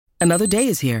Another day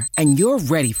is here, and you're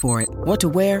ready for it. What to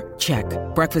wear? Check.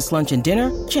 Breakfast, lunch, and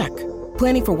dinner? Check.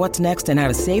 Planning for what's next and how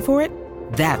to save for it?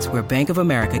 That's where Bank of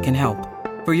America can help.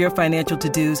 For your financial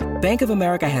to-dos, Bank of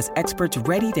America has experts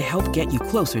ready to help get you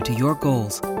closer to your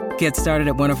goals. Get started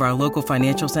at one of our local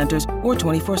financial centers or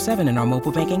 24/7 in our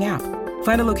mobile banking app.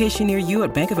 Find a location near you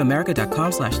at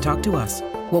bankofamerica.com/talktous.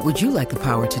 What would you like the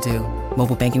power to do?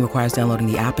 Mobile banking requires downloading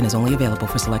the app and is only available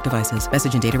for select devices.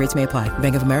 Message and data rates may apply.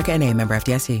 Bank of America N.A., member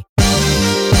FDIC.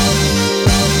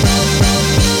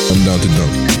 I'm down to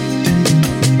dunk.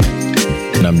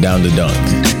 And I'm down to dunk.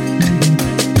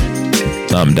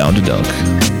 I'm down to dunk.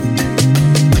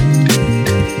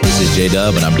 This is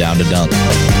J-Dub, and I'm down to dunk.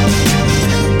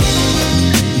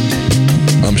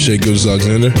 I'm Shai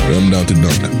Gilgeous-Alexander, and I'm down to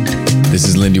dunk. This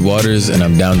is Lindy Waters, and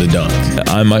I'm down to dunk.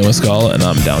 I'm Mike Muscala, and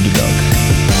I'm down to dunk.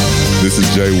 This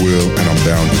is Jay Will, and I'm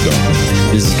down to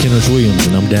dunk. This is Kenneth Williams,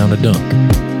 and I'm down to dunk.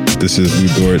 This is Lou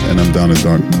Dort, and I'm down to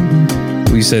dunk.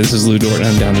 We say this is Lou Dort, and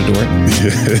I'm down to Dort.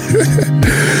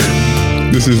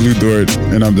 This is Lou Dort,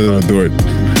 and I'm down to Dort.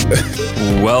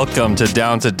 Welcome to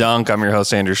Down to Dunk. I'm your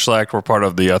host, Andrew Schlecht. We're part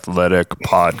of the Athletic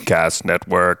Podcast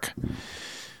Network.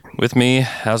 With me,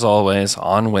 as always,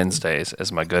 on Wednesdays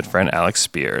is my good friend Alex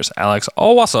Spears. Alex,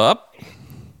 what's up?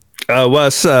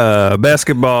 What's up?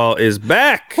 Basketball is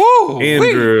back. Woo,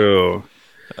 Andrew.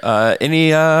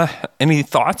 Any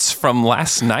thoughts from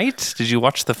last night? Did you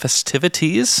watch the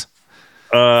festivities?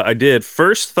 I did.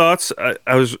 First thoughts.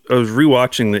 I was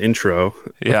rewatching the intro.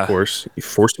 Yeah. Of course, you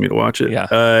forced me to watch it. Yeah.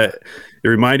 It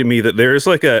reminded me that there was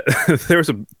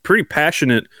a pretty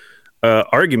passionate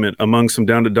argument among some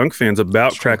Down to Dunk fans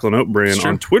about Crackle and Oat Bran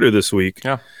on Twitter this week.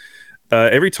 Yeah.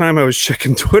 Every time I was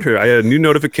checking Twitter, I had a new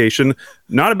notification,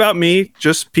 not about me,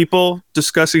 just people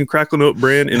discussing Crackle and Oat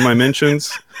Bran in my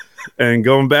mentions and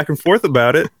going back and forth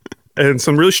about it, and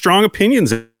some really strong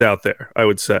opinions out there, I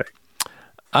would say.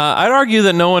 I'd argue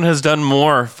that no one has done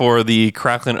more for the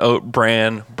Crackle and Oat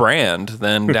brand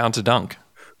than Down to Dunk.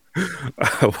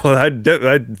 Well,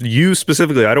 you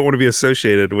specifically, I don't want to be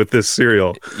associated with this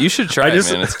cereal. You should try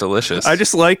it, man. It's delicious. I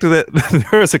just liked that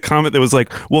there was a comment that was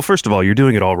like, well, first of all, you're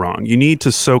doing it all wrong. You need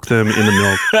to soak them in the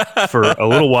milk for a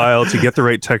little while to get the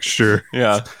right texture.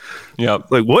 Yeah.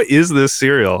 Yep. Like, what is this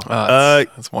cereal?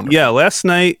 That's wonderful. Yeah, last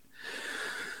night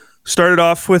started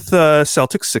off with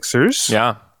Celtics Sixers.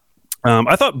 Yeah.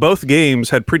 I thought both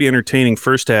games had pretty entertaining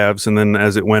first halves, and then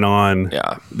as it went on,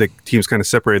 the teams kind of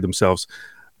separated themselves.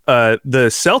 The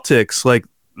Celtics,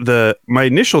 my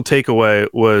initial takeaway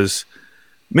was,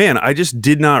 man, I just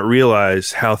did not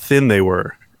realize how thin they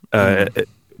were.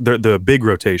 The big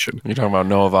rotation. You're talking about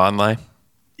Noah Vonleh?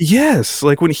 Yes,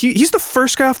 like when he's the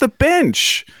first guy off the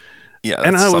bench. Yeah,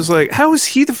 and I was like, how is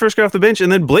he the first guy off the bench?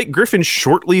 And then Blake Griffin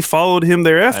shortly followed him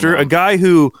thereafter, a guy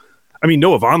who, I mean,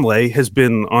 Noah Vonleh has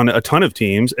been on a ton of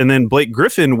teams, and then Blake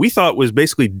Griffin we thought was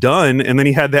basically done, and then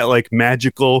he had that like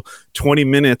magical 20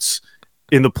 minutes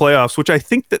in the playoffs, which I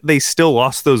think that they still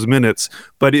lost those minutes,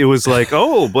 but it was like,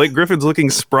 oh, Blake Griffin's looking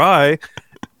spry,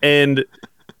 and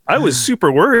I was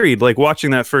super worried, like watching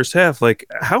that first half, like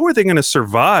how are they going to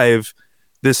survive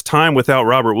this time without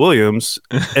Robert Williams?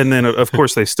 And then of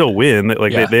course they still win,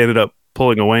 like they ended up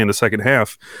pulling away in the second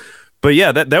half. But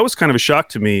yeah, that was kind of a shock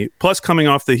to me. Plus, coming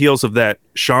off the heels of that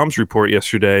Shams report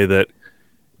yesterday that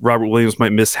Robert Williams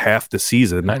might miss half the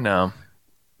season. I know.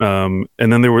 And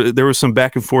then there was some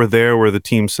back and forth there where the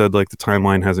team said like the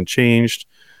timeline hasn't changed,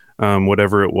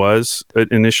 whatever it was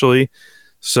initially.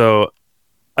 So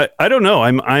I don't know.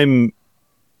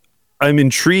 I'm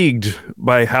intrigued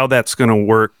by how that's going to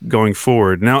work going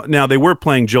forward. Now they were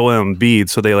playing Joel Embiid,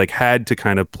 so they like had to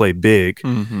kind of play big.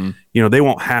 Mm-hmm. You know, they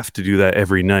won't have to do that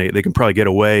every night. They can probably get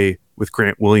away with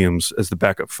Grant Williams as the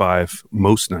backup five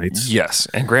most nights. Yes,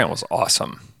 and Grant was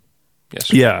awesome.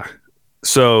 Yes. Yeah.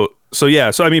 So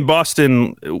I mean,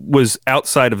 Boston was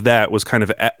outside of that was kind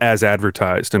of as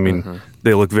advertised. I mean,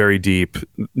 they look very deep.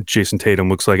 Jason Tatum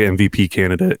looks like an MVP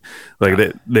candidate.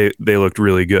 Like they looked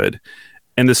really good.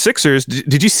 And the Sixers,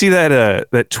 did you see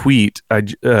that tweet?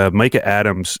 Micah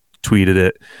Adams tweeted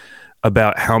it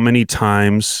about how many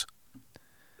times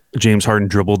James Harden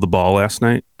dribbled the ball last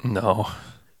night. No.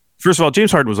 First of all,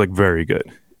 James Harden was like very good.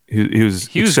 He was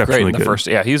great in the good. first.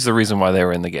 Yeah, he was the reason why they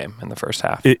were in the game in the first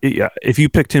half. Yeah, if you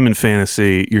picked him in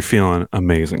fantasy, you're feeling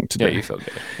amazing today. Yeah, you feel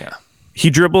good. Yeah. He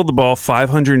dribbled the ball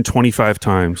 525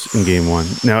 times in game one.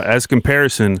 Now, as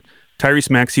comparison, Tyrese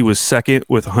Maxey was second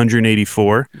with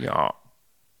 184. Yeah.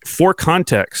 For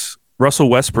context, Russell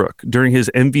Westbrook, during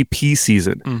his MVP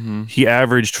season, he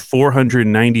averaged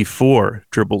 494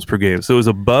 dribbles per game. So it was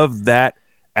above that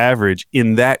average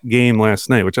in that game last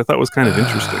night, which I thought was kind of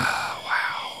interesting.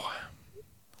 Wow.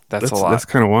 That's a lot. That's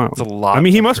kind of wild. That's a lot. I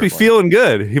mean, he must be feeling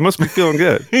good. He must be feeling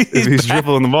good if he's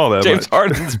dribbling the ball that James much.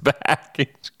 Harden's back.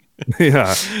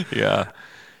 Yeah. Yeah.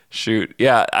 Shoot.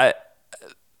 Yeah.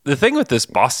 The thing with this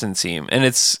Boston team, and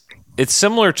it's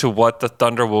similar to what the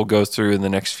Thunder will go through in the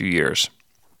next few years.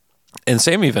 And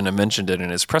Sam even mentioned it in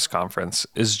his press conference,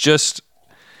 is just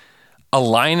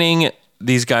aligning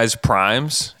these guys'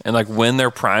 primes and like when their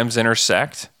primes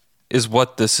intersect is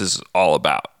what this is all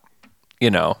about. You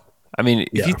know, I mean,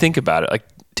 if you think about it, like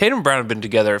Tatum and Brown have been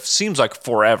together, it seems like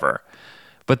forever,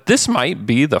 but this might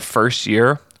be the first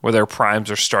year where their primes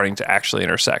are starting to actually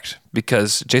intersect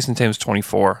because Jason Tatum's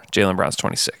 24, Jaylen Brown's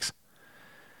 26.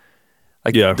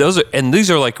 Like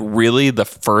these are like really the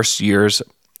first years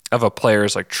of a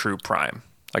player's like true prime,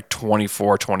 like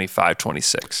 24, 25,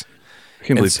 26. I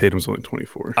can't believe Tatum's only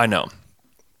 24. I know.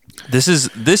 This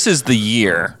is the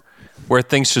year where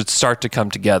things should start to come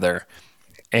together.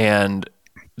 And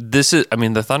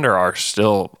the Thunder are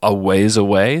still a ways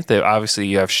away. Obviously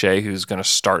you have Shea, who's going to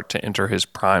start to enter his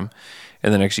prime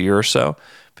in the next year or so.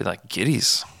 But like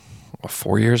Giddey's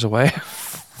 4 years away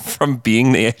from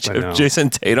being the age of Jason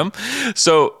Tatum.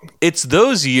 So it's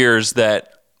those years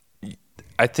that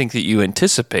I think that you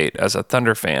anticipate as a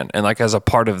Thunder fan and like as a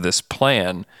part of this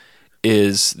plan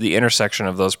is the intersection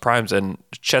of those primes. And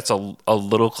Chet's a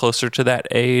little closer to that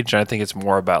age. And I think it's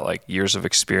more about like years of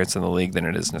experience in the league than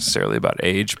it is necessarily about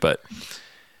age. But,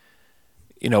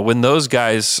 you know, when those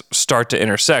guys start to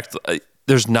intersect,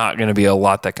 there's not going to be a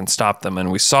lot that can stop them.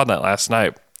 And we saw that last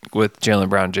night with Jaylen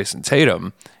Brown and Jason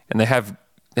Tatum. And they have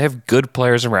good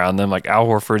players around them. Like Al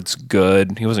Horford's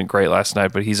good. He wasn't great last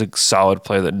night, but he's a solid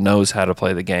player that knows how to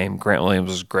play the game. Grant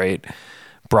Williams was great.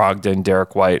 Brogdon,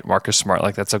 Derek White, Marcus Smart,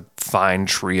 like that's a fine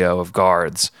trio of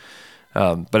guards.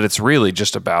 But it's really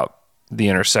just about the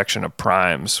intersection of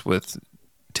primes with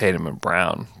Tatum and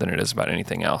Brown than it is about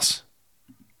anything else.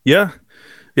 Yeah.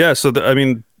 Yeah. So,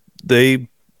 they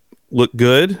look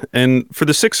good. And for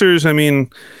the Sixers, I mean,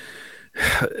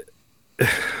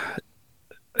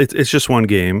 it's just one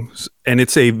game. And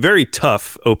it's a very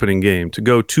tough opening game to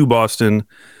go to Boston.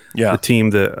 Yeah, the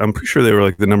team that I'm pretty sure they were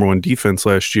like the number one defense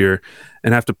last year,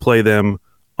 and have to play them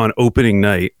on opening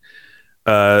night.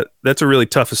 That's a really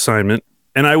tough assignment,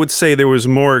 and I would say there was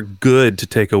more good to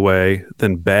take away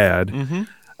than bad. Mm-hmm.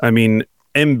 I mean,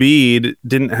 Embiid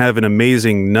didn't have an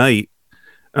amazing night.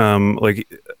 Like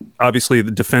obviously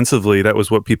defensively, that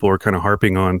was what people were kind of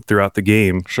harping on throughout the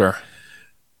game. Sure,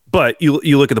 but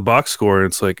you look at the box score, and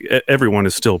it's like everyone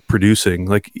is still producing.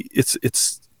 Like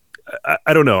it's.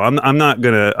 I don't know. I'm not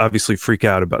gonna obviously freak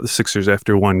out about the Sixers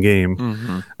after one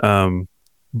game,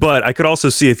 but I could also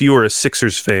see if you were a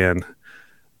Sixers fan,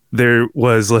 there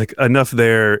was like enough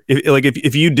there.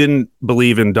 If you didn't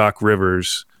believe in Doc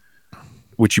Rivers,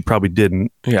 which you probably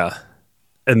didn't, yeah,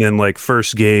 and then like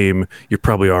first game, you're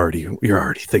already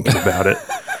thinking about it.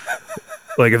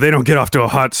 Like if they don't get off to a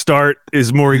hot start,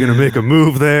 is Morey going to make a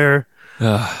move there?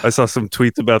 I saw some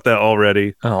tweets about that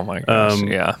already. Oh my gosh,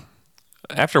 yeah.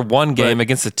 After one game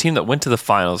against a team that went to the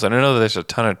finals, and I know there's a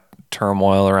ton of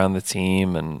turmoil around the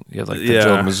team, and you have like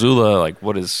Joe Mazzulla, like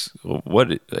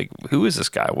who is this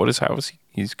guy? How is he?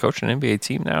 He's coaching an NBA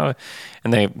team now,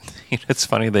 and it's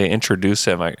funny they introduce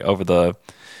him like over the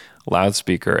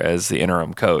loudspeaker as the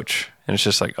interim coach, and it's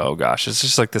just like, oh gosh, it's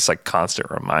just like this like constant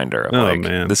reminder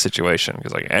of the situation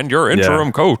because like, and your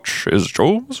interim coach is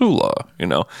Joe Mazzulla, you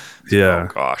know. Yeah.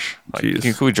 Oh gosh. Like,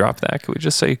 can we drop that? Could we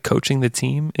just say coaching the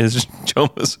team is Joe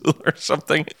Mazzulla or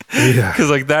something? Yeah. Because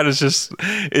like that is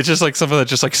it's just like something that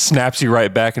just like snaps you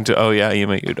right back into, oh yeah,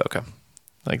 Ime Udoka.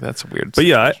 Like that's a weird. But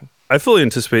situation. I fully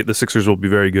anticipate the Sixers will be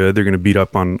very good. They're going to beat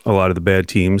up on a lot of the bad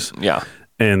teams. Yeah.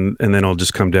 And then it'll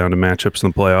just come down to matchups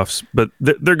in the playoffs. But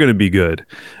they're going to be good.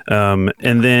 And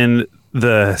then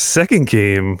the second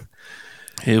game.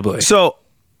 Hey boy. So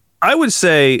I would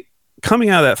say coming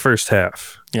out of that first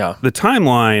half. Yeah. The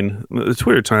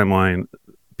Twitter timeline,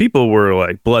 people were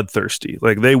like bloodthirsty.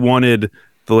 Like they wanted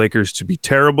the Lakers to be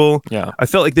terrible. Yeah. I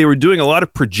felt like they were doing a lot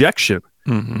of projection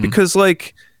because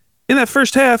like in that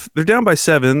first half, they're down by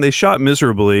 7. They shot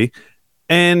miserably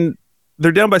and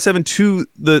they're down by 7 to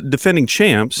the defending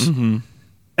champs. Mm-hmm.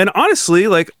 And honestly,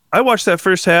 like I watched that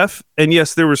first half and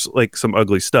yes, there was like some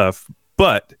ugly stuff,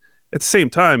 but at the same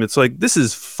time, it's like, this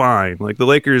is fine. Like the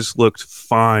Lakers looked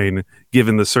fine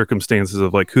given the circumstances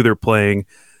of like who they're playing.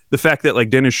 The fact that like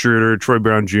Dennis Schroeder, Troy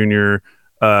Brown Jr.,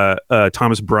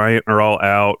 Thomas Bryant are all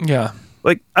out. Yeah.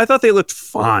 Like I thought they looked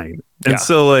fine. And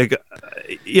so like,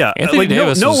 yeah. Anthony like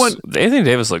Davis Anthony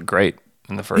Davis looked great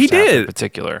in the first half in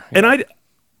particular. And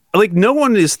like no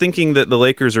one is thinking that the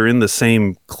Lakers are in the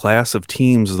same class of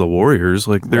teams as the Warriors.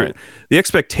 Like the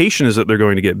expectation is that they're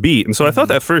going to get beat. And so I thought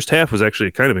that first half was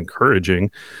actually kind of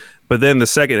encouraging, but then the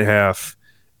second half,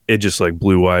 it just like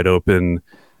blew wide open.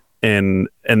 And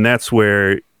that's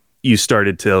where you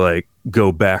started to like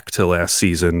go back to last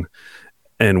season,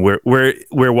 and where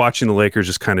watching the Lakers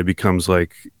just kind of becomes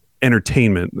like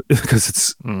entertainment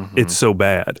because it's so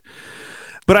bad.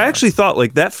 But I actually thought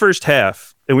like that first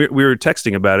half, and we were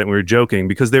texting about it and we were joking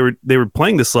because they were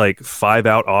playing this like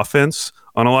 5-out offense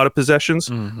on a lot of possessions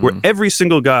where every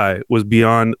single guy was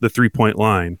beyond the 3-point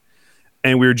line.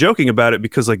 And we were joking about it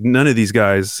because like none of these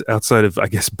guys outside of I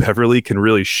guess Beverly can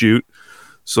really shoot.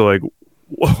 So like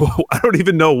I don't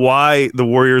even know why the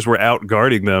Warriors were out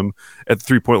guarding them at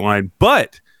the 3-point line,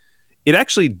 but it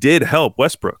actually did help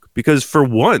Westbrook because for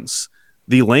once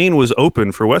the lane was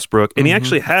open for Westbrook and he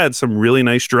actually had some really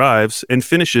nice drives and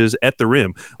finishes at the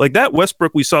rim. Like that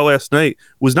Westbrook we saw last night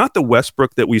was not the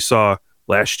Westbrook that we saw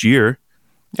last year.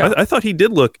 Yeah. I thought he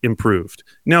did look improved.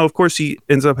 Now, of course, he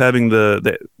ends up having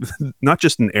the not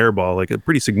just an air ball, like a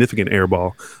pretty significant air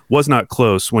ball. Was not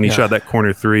close when he shot that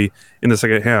corner three in the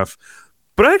second half.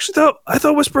 But I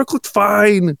thought Westbrook looked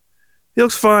fine. He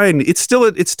looks fine. It's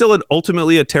still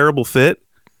ultimately a terrible fit.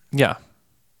 Yeah,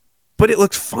 but it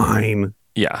looks fine.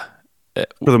 Yeah,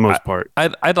 for the most part.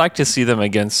 I'd like to see them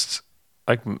against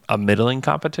like a middling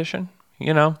competition,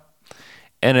 you know.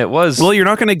 And it was... Well, you're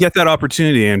not going to get that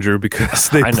opportunity, Andrew, because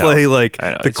they play like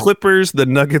the Clippers, the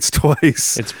Nuggets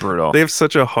twice. It's brutal. They have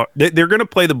such a hard... They're going to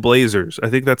play the Blazers. I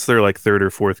think that's their like third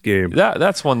or fourth game.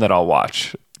 That's one that I'll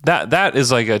watch. That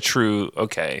is like a true,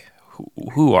 okay,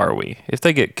 who are we? If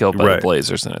they get killed by the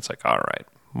Blazers, then it's like, all right,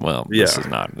 well, this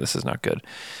is not good.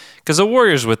 Because the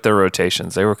Warriors with their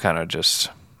rotations, they were kind of just...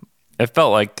 It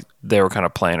felt like they were kind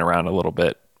of playing around a little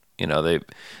bit. You know, they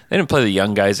didn't play the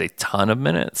young guys a ton of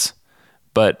minutes.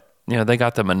 But, you know, they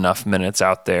got them enough minutes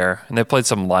out there. And they played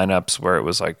some lineups where it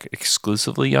was like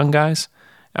exclusively young guys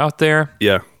out there.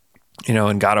 Yeah. You know,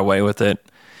 and got away with it.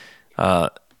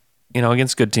 You know,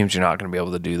 against good teams, you're not going to be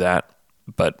able to do that.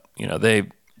 But, you know,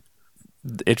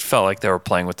 it felt like they were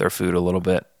playing with their food a little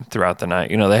bit throughout the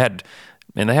night. You know, they had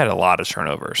a lot of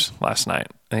turnovers last night.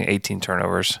 I think 18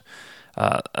 turnovers.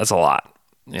 That's a lot.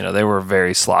 You know, they were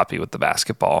very sloppy with the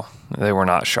basketball. They were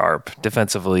not sharp.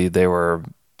 Defensively, they were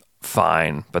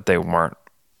fine, but they weren't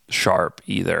sharp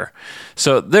either.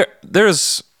 So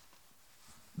there's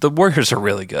the Warriors are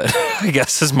really good, I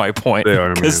guess is my point. They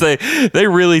are, because they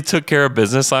really took care of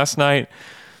business last night.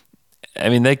 I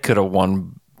mean, they could have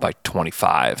won by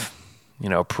 25, you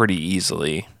know, pretty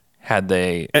easily had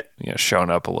they shown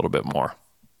up a little bit more.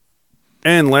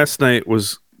 And last night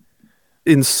was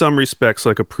in some respects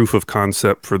like a proof of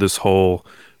concept for this whole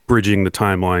bridging the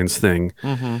timelines thing,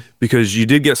 because you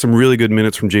did get some really good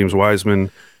minutes from James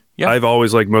Wiseman. Yep. I've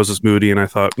always liked Moses Moody, and I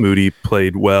thought Moody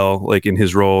played well, like in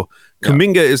his role.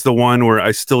 Kuminga is the one where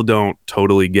I still don't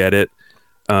totally get it.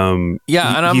 And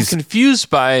I'm confused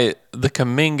by the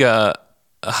Kuminga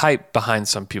hype behind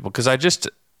some people because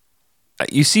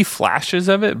you see flashes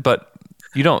of it, but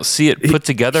you don't see it put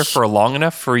together for long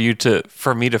enough for me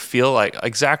to feel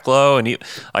like Zach Lowe and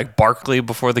like Barkley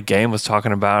before the game was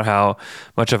talking about how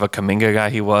much of a Kuminga guy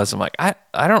he was. I'm like, I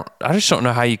just don't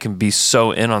know how you can be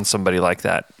so in on somebody like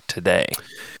that today.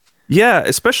 Yeah,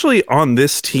 especially on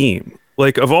this team.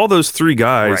 Like of all those three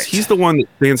guys, he's the one that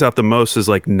stands out the most as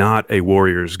like not a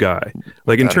Warriors guy.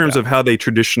 Like in terms of how they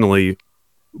traditionally,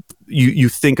 you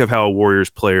think of how a Warriors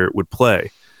player would play.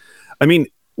 I mean,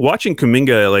 watching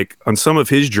Kuminga, like on some of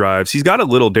his drives, he's got a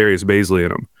little Darius Bazley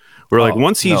in him. Where like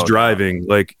once he's driving,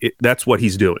 like that's what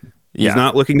he's doing. He's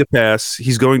not looking to pass.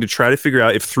 He's going to try to figure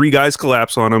out if three guys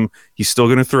collapse on him, he's still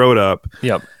going to throw it up.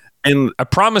 Yep. And I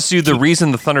promise you, the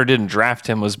reason the Thunder didn't draft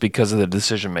him was because of the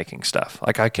decision-making stuff.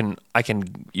 Like you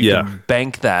can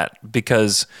bank that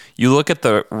because you look at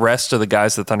the rest of the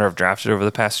guys the Thunder have drafted over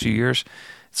the past few years,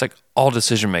 it's like all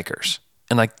decision makers,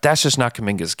 and like that's just not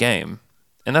Kuminga's game.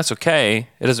 And that's okay.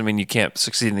 It doesn't mean you can't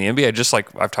succeed in the NBA. Just like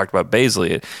I've talked about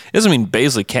Bazley. It doesn't mean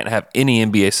Bazley can't have any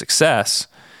NBA success.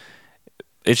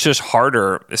 It's just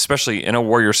harder, especially in a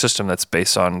Warrior system that's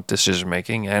based on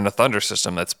decision-making and a Thunder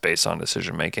system that's based on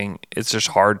decision-making. It's just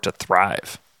hard to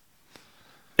thrive.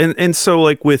 And so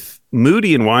like with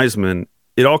Moody and Wiseman,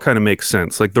 it all kind of makes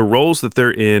sense. Like the roles that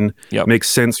they're in make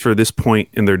sense for this point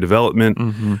in their development.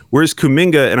 Whereas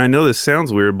Kuminga, and I know this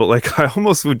sounds weird, but like I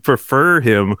almost would prefer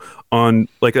him on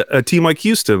like a team like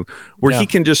Houston where he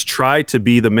can just try to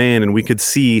be the man and we could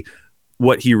see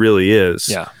what he really is.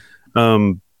 Yeah.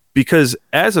 Because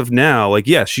as of now, like,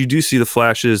 yes, you do see the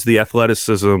flashes, the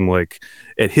athleticism, like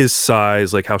at his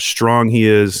size, like how strong he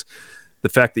is. the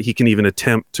fact that he can even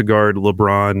attempt to guard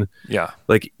LeBron. Yeah.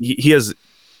 Like he has,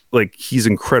 like he's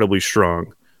incredibly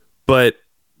strong, but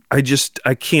I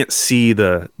can't see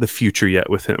the future yet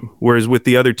with him. Whereas with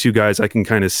the other two guys, I can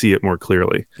kind of see it more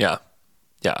clearly. Yeah.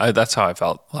 Yeah. That's how I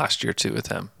felt last year too with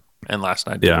him. And last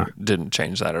night didn't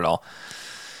change that at all.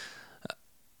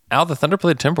 Al, the Thunder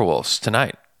played Timberwolves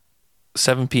tonight,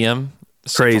 7 p.m.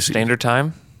 Central Crazy. Standard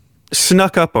Time.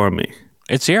 Snuck up on me.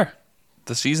 It's here.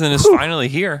 The season is finally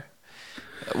here.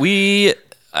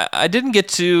 I didn't get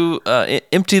to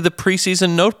empty the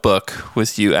preseason notebook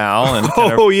with you, Al. And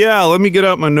yeah, let me get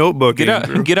out my notebook. Get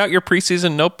out your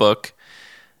preseason notebook.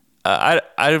 I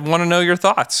want to know your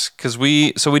thoughts because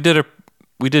we did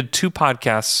 2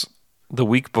 podcasts the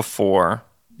week before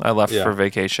I left for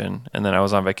vacation, and then I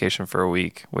was on vacation for a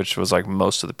week, which was like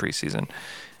most of the preseason.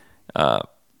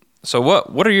 So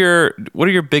what are your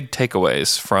big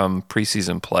takeaways from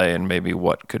preseason play, and maybe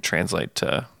what could translate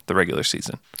to the regular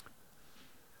season?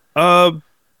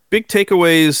 Big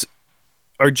takeaways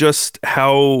are just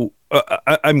how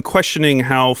I'm questioning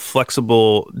how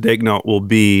flexible Daigneault will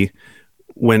be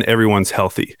when everyone's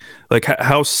healthy. Like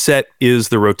how set is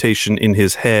the rotation in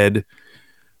his head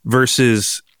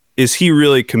versus is he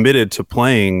really committed to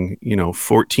playing,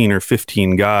 14 or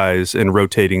 15 guys and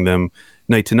rotating them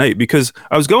night to night? Because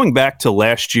I was going back to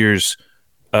last year's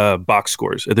box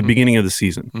scores at the beginning of the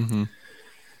season. Mm-hmm.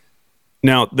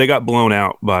 Now they got blown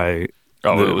out by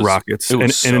the Rockets,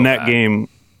 and in that game,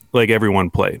 like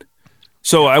everyone played.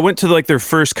 So I went to like their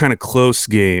first kind of close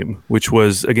game, which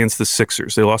was against the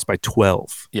Sixers. They lost by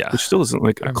 12, which still isn't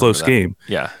like a close game.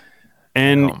 Yeah,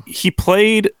 and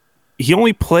he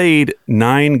only played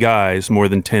 9 guys more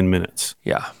than 10 minutes.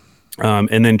 Yeah.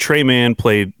 And then Trey Mann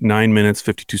played 9 minutes,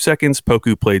 52 seconds.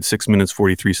 Poku played 6 minutes,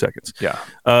 43 seconds.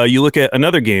 Yeah. You look at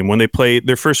another game when they played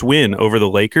their first win over the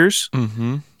Lakers.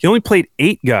 Mm-hmm. He only played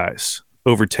 8 guys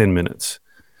over 10 minutes.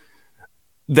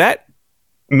 That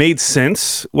made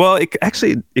sense. Well, it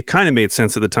kind of made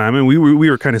sense at the time. And we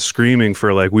were kind of screaming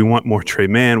for like, we want more Trey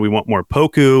Mann. We want more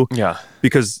Poku. Yeah.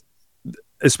 Because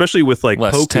especially with like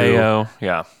less Poku. Teo.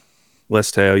 Yeah. Les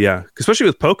Teo, yeah. Especially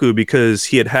with Poku because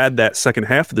he had that second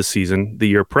half of the season the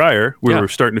year prior. We were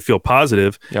starting to feel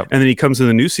positive. Yep. And then he comes in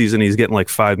the new season, he's getting like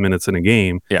 5 minutes in a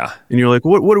game. Yeah. And you're like,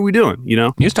 what are we doing? He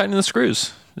was tightening the screws.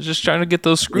 He was just trying to get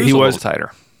those screws a little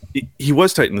tighter. He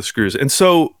was tightening the screws. And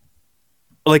so,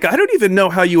 like, I don't even know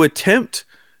how you attempt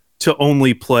to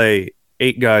only play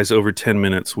 8 guys over 10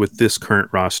 minutes with this current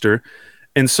roster.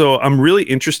 And so I'm really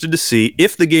interested to see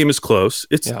if the game is close.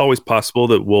 It's always possible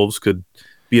that Wolves could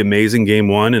be amazing game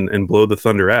 1 and blow the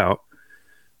Thunder out.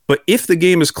 But if the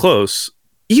game is close,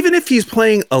 even if he's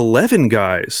playing 11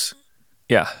 guys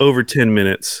over 10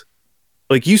 minutes,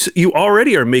 like you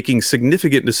already are making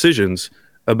significant decisions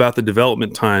about the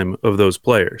development time of those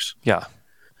players. Yeah.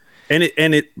 And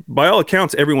it by all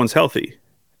accounts, everyone's healthy,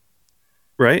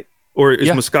 right? Or is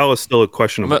Muscala still a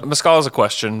questionable? Muscala's a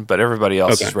question, but everybody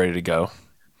else is ready to go.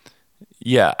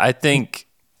 Yeah, I think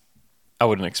I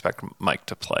wouldn't expect Mike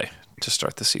to play to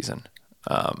start the season.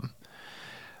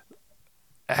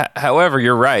 However,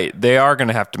 you're right. They are going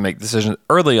to have to make decisions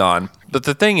early on. But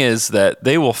the thing is that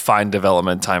they will find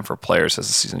development time for players as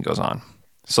the season goes on.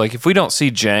 So, like, if we don't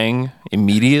see Jang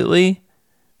immediately,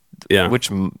 which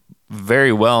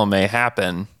very well may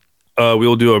happen, we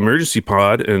will do an emergency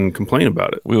pod and complain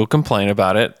about it. We will complain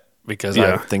about it because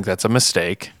I think that's a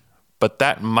mistake. But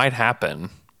that might happen.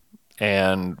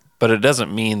 But it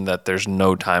doesn't mean that there's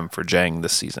no time for Jang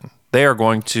this season. They are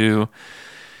going to,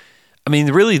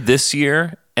 really this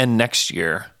year and next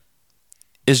year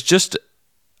is just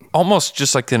almost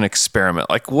just like an experiment.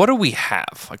 Like, what do we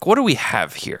have? Like, what do we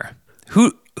have here?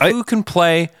 Who can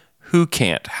play? Who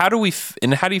can't? How do you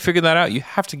figure that out? You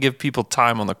have to give people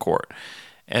time on the court.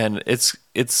 And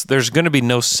there's going to be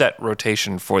no set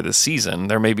rotation for the season.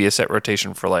 There may be a set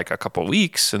rotation for like a couple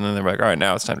weeks, and then they're like, all right,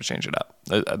 now it's time to change it up.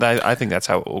 I think that's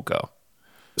how it will go.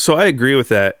 So I agree with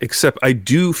that, except I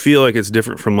do feel like it's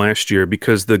different from last year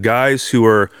because the guys who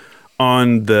are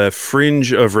on the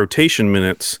fringe of rotation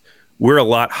minutes, we're a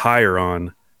lot higher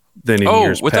on than in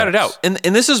years past. Without a doubt. And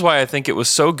this is why I think it was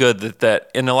so good that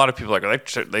and a lot of people are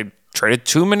like, they traded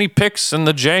too many picks in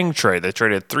the Jang trade. They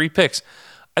traded 3 picks.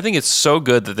 I think it's so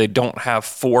good that they don't have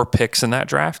 4 picks in that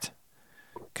draft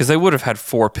because they would have had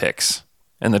 4 picks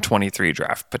in the 23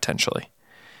 draft potentially.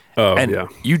 Oh, and yeah.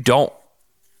 You don't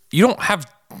have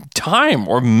time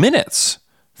or minutes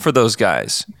for those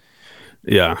guys.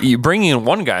 Yeah. You bringing in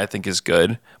one guy I think is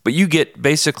good, but you get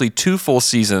basically 2 full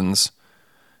seasons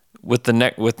with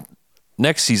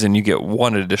next season you get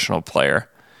 1 additional player.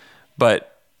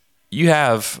 But you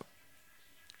have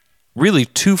really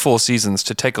 2 full seasons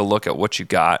to take a look at what you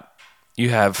got. You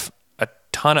have a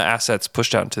ton of assets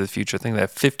pushed out into the future. I think they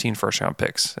have 15 first-round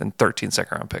picks and 13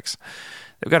 second-round picks.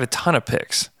 They've got a ton of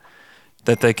picks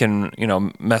that they can,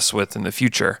 mess with in the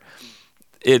future.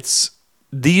 It's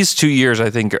these 2 years, I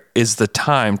think, is the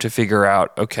time to figure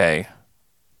out, okay,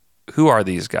 who are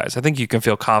these guys? I think you can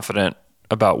feel confident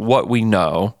about what we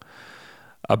know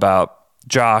about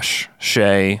Josh,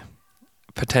 Shea,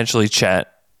 potentially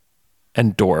Chet,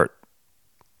 and Dort.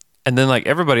 And then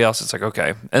everybody else, it's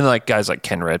okay. And guys like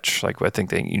Kenrich, I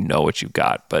think that what you've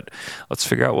got. But let's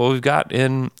figure out what we've got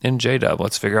in J-Dub.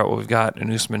 Let's figure out what we've got in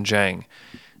Ousmane Dieng.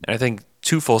 And I think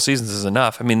 2 full seasons is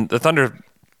enough. I mean, the Thunder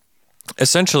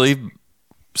essentially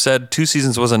said 2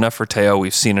 seasons was enough for Teo.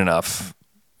 We've seen enough.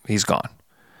 He's gone.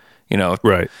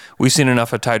 Right. We've seen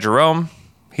enough of Ty Jerome.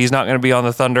 He's not going to be on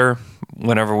the Thunder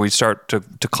whenever we start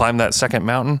to climb that second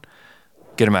mountain.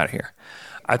 Get him out of here.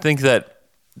 I think that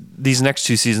these next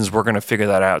 2 seasons, we're going to figure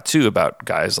that out too about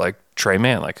guys like Tre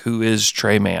Mann. Who is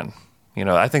Tre Mann?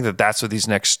 I think that that's what these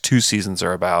next 2 seasons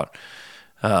are about.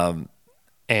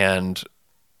 And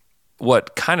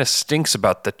what kind of stinks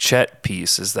about the Chet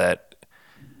piece is that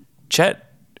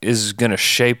Chet is going to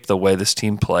shape the way this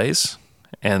team plays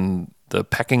and the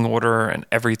pecking order and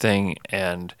everything.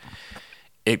 And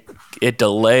it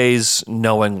delays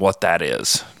knowing what that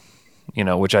is.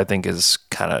 Which I think is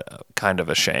kind of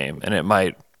a shame.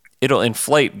 And it'll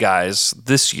inflate guys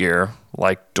this year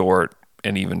like Dort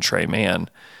and even Tre Mann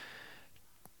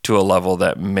to a level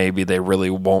that maybe they really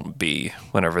won't be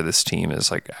whenever this team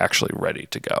is actually ready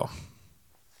to go.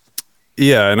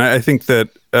 Yeah, and I think that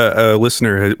a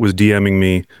listener was DMing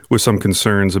me with some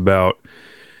concerns about,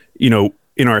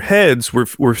 in our heads,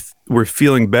 we're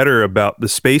feeling better about the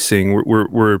spacing.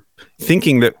 We're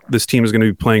thinking that this team is going to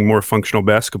be playing more functional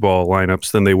basketball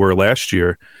lineups than they were last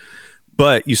year.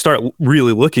 But you start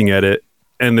really looking at it,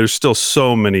 and there's still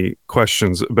so many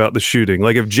questions about the shooting.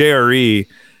 If JRE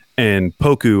and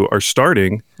Poku are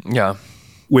starting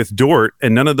with Dort,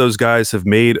 and none of those guys have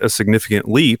made a significant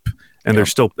leap, and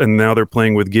and now they're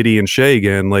playing with Giddey and Shea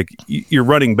again, you're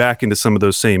running back into some of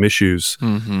those same issues.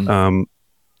 Mm-hmm.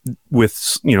 With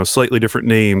slightly different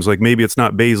names, maybe it's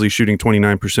not Bazley shooting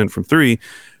 29% from 3,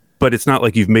 but it's not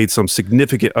like you've made some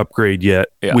significant upgrade yet,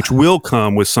 which will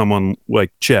come with someone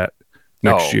like Chet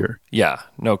next year. Yeah,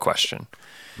 no question.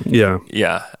 Yeah.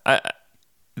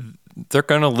 They're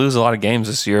going to lose a lot of games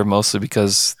this year, mostly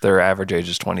because their average age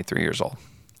is 23 years old,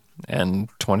 and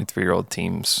 23-year-old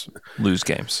teams lose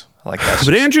games.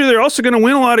 But Andrew, they're also going to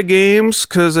win a lot of games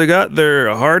because they got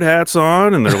their hard hats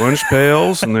on and their lunch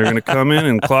pails, and they're going to come in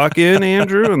and clock in,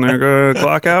 Andrew, and they're going to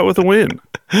clock out with a win.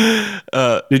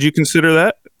 Did you consider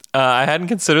that? I hadn't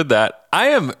considered that. I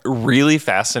am really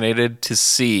fascinated to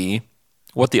see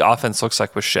what the offense looks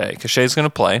like with Shea, because Shea's going to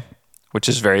play, which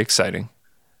is very exciting.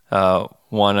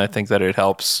 One, I think that it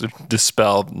helps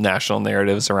dispel national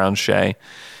narratives around Shea.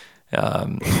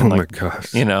 My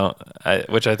gosh.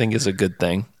 Which I think is a good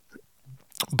thing.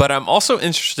 But I'm also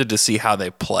interested to see how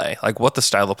they play, what the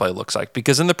style of play looks like.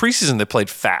 Because in the preseason, they played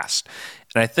fast.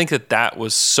 And I think that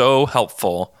was so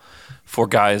helpful for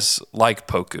guys like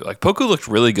Poku. Poku looked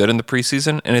really good in the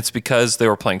preseason, and it's because they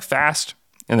were playing fast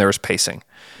and there was pacing.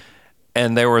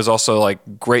 And there was also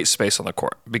great space on the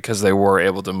court because they were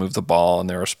able to move the ball and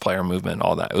there was player movement and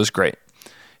all that. It was great.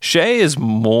 Shea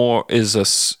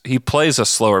he plays a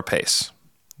slower pace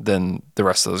than the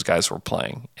rest of those guys were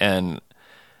playing. And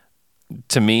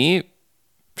to me,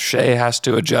 Shea has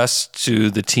to adjust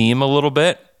to the team a little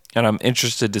bit, and I'm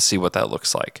interested to see what that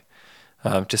looks like,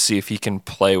 to see if he can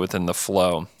play within the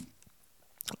flow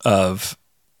of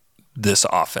this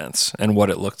offense and what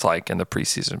it looked like in the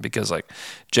preseason, because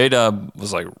J-Dub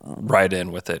was right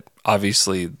in with it.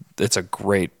 Obviously, it's a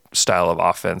great style of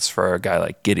offense for a guy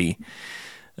like Giddey,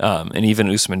 and even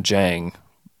Ousmane Dieng.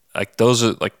 Those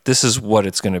are this is what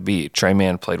it's going to be. Tre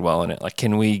Mann played well in it.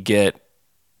 Can we get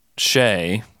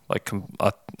Shea,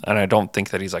 and I don't think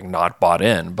that he's not bought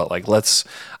in, but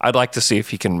I'd like to see if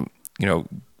he can,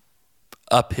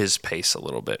 up his pace a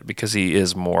little bit, because he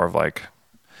is more of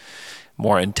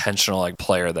more intentional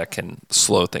player that can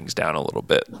slow things down a little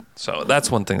bit. So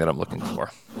that's one thing that I'm looking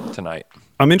for tonight.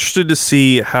 I'm interested to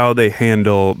see how they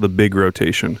handle the big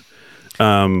rotation.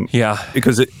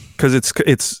 Because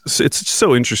it's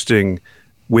so interesting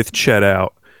with Chet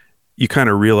out. You kind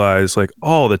of realize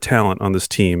all the talent on this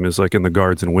team is in the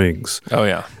guards and wings. Oh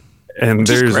yeah, and which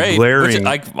there's glaring.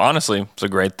 Honestly, it's a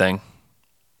great thing.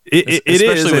 It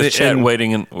especially is, with Chet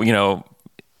waiting in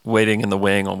the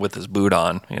wing with his boot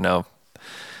on.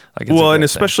 Like, it's a Well, good and thing.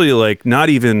 especially like not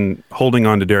even holding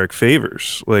on to Derek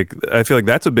Favors. Like, I feel like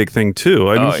that's a big thing too.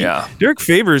 I mean, yeah. Derek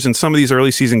Favors in some of these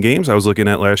early season games I was looking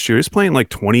at last year is playing like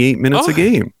 28 minutes a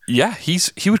game. Yeah,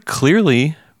 he would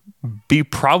clearly be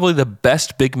probably the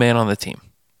best big man on the team.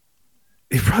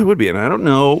 He probably would be, and I don't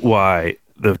know why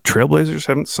the Trailblazers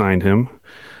haven't signed him.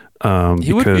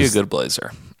 He would be a good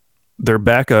Blazer. Their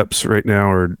backups right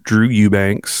now are Drew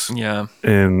Eubanks Yeah,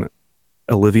 and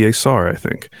Olivier Sarr, I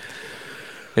think.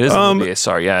 it is Olivier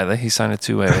Sarr. Yeah, I think he signed a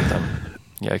 2-way with them.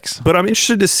 Yikes. But I'm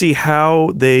interested to see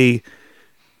how they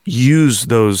use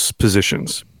those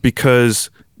positions, because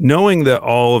knowing that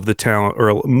all of the talent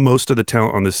or most of the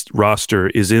talent on this roster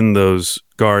is in those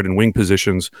guard and wing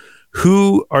positions,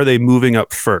 who are they moving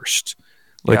up first?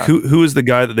 Like, Yeah. who is the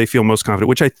guy that they feel most confident,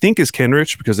 which I think is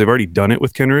Kenrich, because they've already done it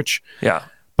with Kenrich. Yeah,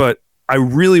 But I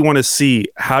really want to see,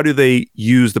 how do they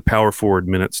use the power forward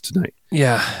minutes tonight?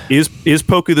 yeah. Is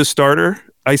Poku the starter?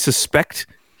 I suspect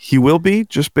he will be,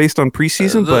 just based on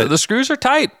preseason, but The screws are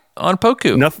tight on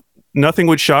Poku. nothing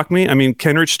would shock me. I mean,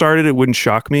 Kenrich started, it wouldn't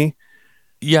shock me.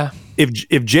 Yeah,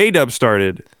 If J-Dub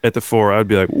started at the 4, I'd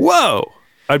be like, whoa,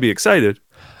 I'd be excited.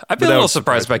 I'd be But a that little would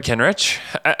surprised by Kenrich.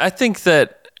 I think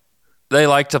that they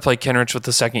like to play Kenrich with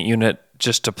the second unit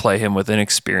just to play him with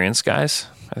inexperienced guys.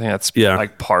 I think that's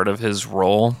like part of his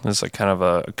role as like kind of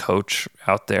a coach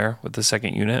out there with the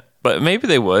second unit. But maybe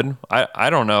they would. I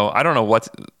don't know. I don't know what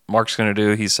Mark's going to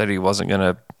do. He said he wasn't going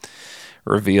to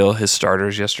reveal his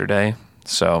starters yesterday.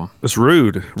 So It's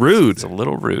rude. it's a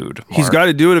little rude. Mark. He's got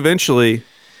to do it eventually.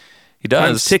 He does.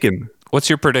 Time's ticking. What's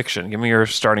your prediction? Give me your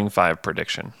starting 5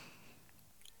 prediction.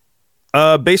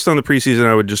 Based on the preseason,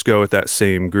 I would just go with that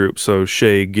same group. So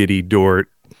Shea, Giddey, Dort,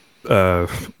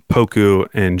 Poku,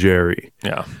 and Jerry.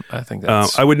 Yeah, I think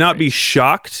that's. I would not be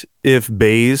shocked if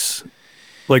Baze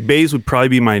would probably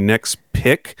be my next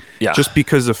pick, Yeah. just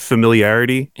because of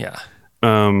familiarity Yeah.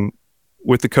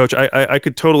 with the coach. I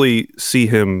could totally see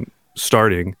him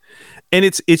starting, and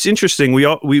it's interesting.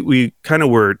 We kind of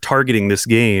were targeting this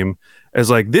game as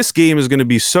like, this game is going to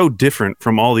be so different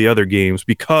from all the other games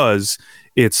because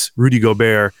it's Rudy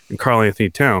Gobert and Karl Anthony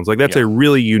Towns. Like, that's a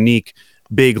really unique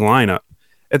big lineup.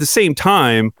 At the same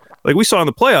time, like we saw in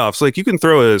the playoffs, like, you can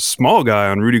throw a small guy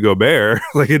on Rudy Gobert.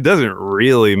 Like, it doesn't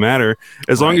really matter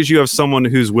as long as you have someone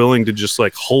who's willing to just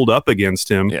like hold up against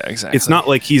him. Yeah, exactly. It's not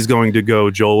like he's going to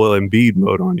go Joel Embiid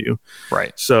mode on you.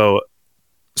 Right. So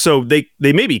they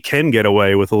maybe can get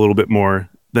away with a little bit more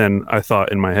than I thought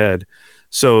in my head.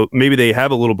 So maybe they have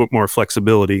a little bit more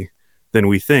flexibility than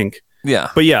we think. Yeah.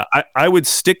 But yeah, I would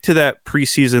stick to that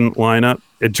preseason lineup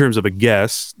in terms of a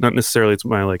guess. Not necessarily it's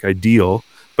my like ideal,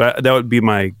 but that would be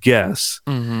my guess.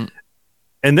 Mm-hmm.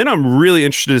 And then I'm really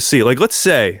interested to see, like, let's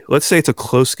say it's a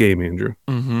close game, Andrew.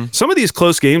 Mm-hmm. Some of these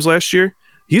close games last year,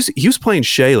 he was playing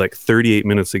Shea like 38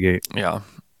 minutes a game. Yeah.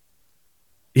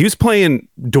 He was playing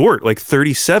Dort like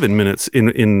 37 minutes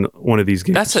in one of these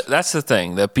games. That's the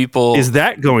thing that people Is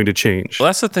that going to change? Well,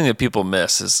 that's the thing that people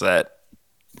miss is that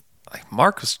like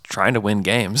Mark was trying to win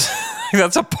games.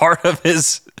 That's a part of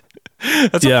his.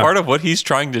 That's a part of what he's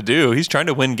trying to do. He's trying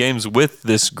to win games with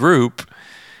this group,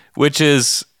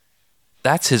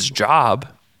 that's his job,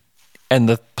 and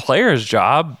the player's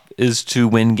job is to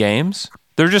win games.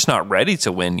 They're just not ready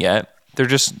to win yet. They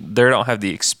don't have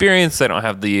the experience. They don't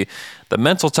have the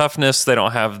mental toughness. They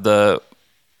don't have the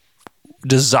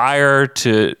desire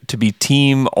to be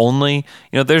team only.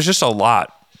 There's just a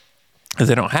lot that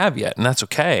they don't have yet, and that's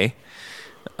okay.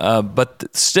 But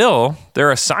still,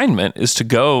 their assignment is to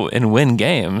go and win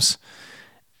games.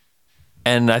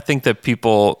 And I think that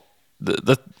people,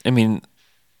 the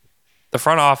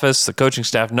front office, the coaching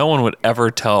staff, no one would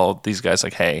ever tell these guys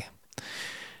like, "Hey,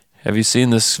 have you seen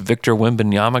this Victor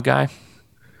Wembanyama guy?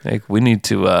 Like, we need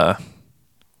to,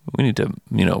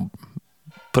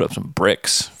 put up some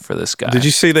bricks for this guy." Did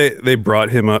you see they brought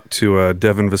him up to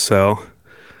Devin Vassell?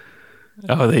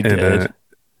 Oh, they did.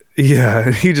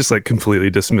 Yeah, he just like completely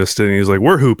dismissed it. And he was like,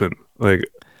 "We're hooping." Like,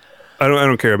 I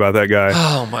don't care about that guy.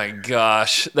 Oh my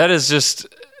gosh, that is just.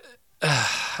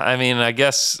 I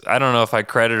guess I don't know if I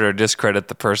credit or discredit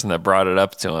the person that brought it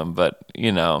up to him, but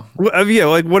Well, yeah,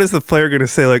 like, what is the player going to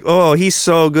say? Like, "Oh, he's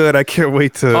so good, I can't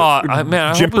wait to I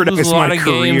hope we lose a lot of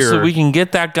games so career." we can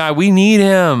get that guy. We need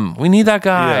him. We need that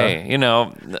guy.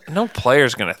 No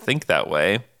player's going to think that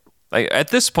way. Like, at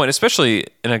this point, especially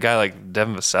in a guy like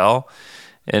Devin Vassell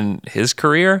in his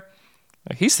career,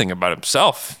 like, he's thinking about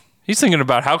himself. He's thinking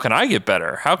about, how can I get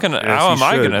better? How am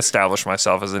I going to establish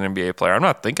myself as an NBA player? I'm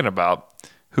not thinking about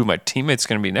who my teammate's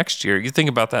going to be next year. You think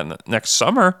about that next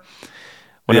summer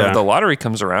when the lottery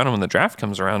comes around and when the draft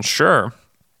comes around, sure.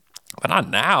 But not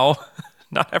now.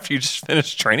 Not after you just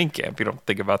finished training camp. You don't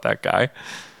think about that guy.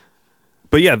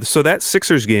 But yeah, so that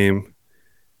Sixers game,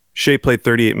 Shea played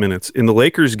 38 minutes. In the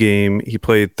Lakers game, he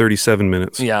played 37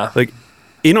 minutes. Yeah. Like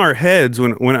in our heads,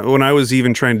 when I was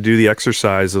even trying to do the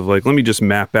exercise of like, let me just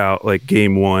map out like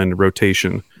game one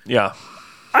rotation. Yeah.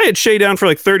 I had Shea down for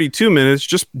like 32 minutes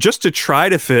just to try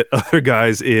to fit other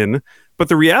guys in. But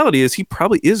the reality is he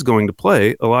probably is going to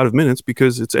play a lot of minutes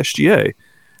because it's SGA.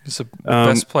 He's the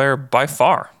best player by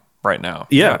far right now.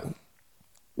 Yeah.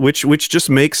 Which just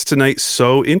makes tonight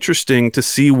so interesting to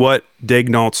see what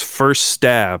Daignault's first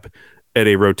stab at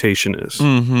a rotation is.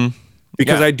 Mm-hmm.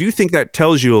 Because I do think that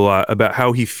tells you a lot about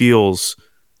how he feels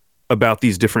about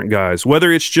these different guys,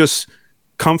 whether it's just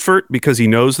comfort because he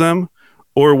knows them,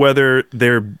 or whether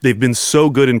they've been so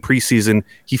good in preseason,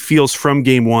 he feels from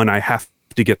game one, I have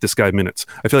to get this guy minutes.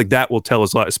 I feel like that will tell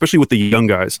us a lot, especially with the young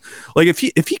guys. Like if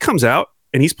he comes out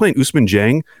and he's playing Ousmane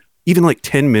Dieng, even like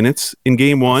 10 minutes in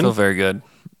game one, I feel very good.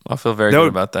 I feel very good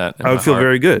about that. I would feel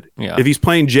very good. Yeah. If he's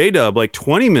playing J-Dub like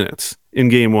 20 minutes in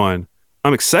game one,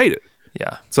 I'm excited.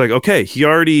 Yeah. It's like, okay, he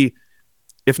already,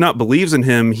 if not believes in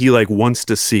him, he like wants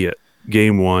to see it.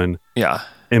 Game one. Yeah.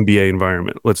 NBA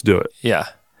environment. Let's do it. Yeah.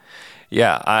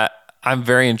 Yeah. I'm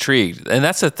very intrigued. And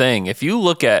that's the thing. If you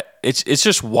look at it's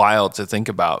just wild to think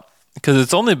about because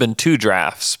it's only been 2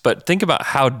 drafts, but think about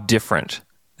how different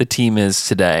the team is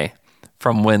today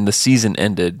from when the season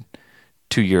ended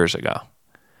 2 years ago.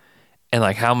 And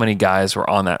like how many guys were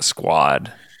on that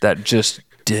squad that just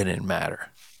didn't matter.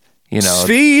 You know,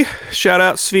 Svi, shout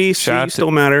out Svi. Svi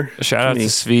still matter. Shout out to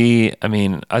Svi. I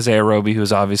mean, Isaiah Roby,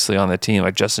 who's obviously on the team,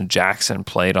 like Justin Jackson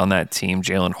played on that team.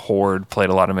 Jalen Horde played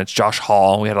a lot of minutes. Josh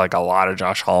Hall, we had like a lot of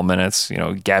Josh Hall minutes. You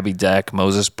know, Gabby Deck,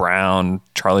 Moses Brown,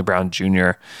 Charlie Brown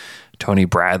Jr., Tony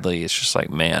Bradley. It's just like,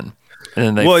 man.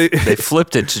 And then they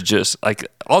flipped it to just like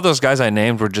all those guys I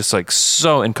named were just like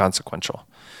so inconsequential.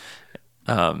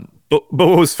 But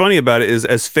what was funny about it is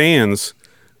as fans,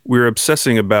 we were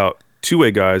obsessing about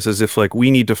two-way guys as if like we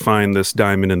need to find this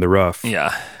diamond in the rough.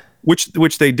 Yeah. Which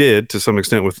they did to some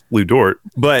extent with Lou Dort,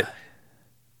 but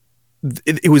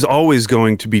it was always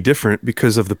going to be different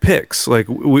because of the picks. Like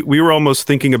we were almost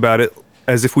thinking about it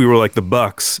as if we were like the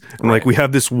Bucks and like we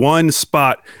have this one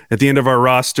spot at the end of our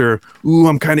roster. Ooh,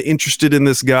 I'm kind of interested in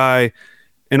this guy.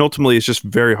 And ultimately it's just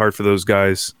very hard for those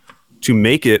guys to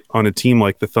make it on a team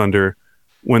like the Thunder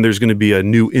when there's going to be a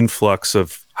new influx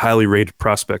of highly rated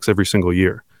prospects every single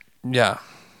year. Yeah,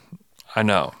 I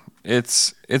know.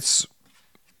 It's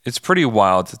pretty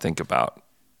wild to think about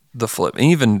the flip. And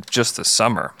even just the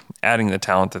summer, adding the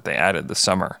talent that they added this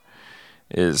summer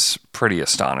is pretty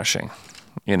astonishing.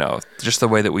 You know, just the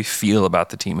way that we feel about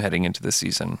the team heading into the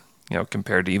season, you know,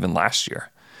 compared to even last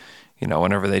year. You know,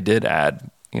 whenever they did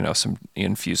add, you know,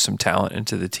 infuse some talent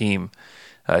into the team,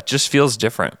 it just feels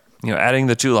different. You know, adding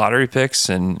the 2 lottery picks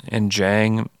and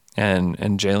Dieng and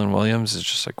Jalen Williams is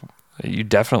just like, you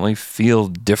definitely feel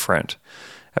different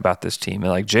about this team. And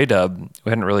like J-Dub, we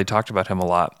hadn't really talked about him a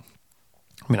lot.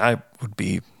 I mean, I would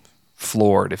be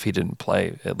floored if he didn't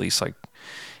play at least like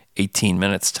 18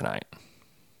 minutes tonight.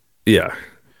 Yeah.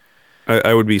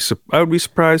 I would be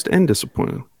surprised and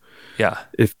disappointed. Yeah.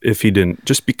 If he didn't,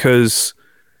 just because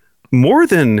more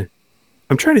than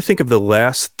I'm trying to think of the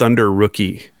last Thunder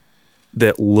rookie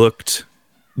that looked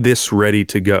this ready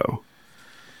to go.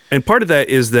 And part of that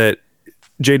is that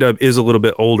J-Dub is a little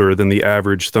bit older than the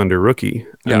average Thunder rookie.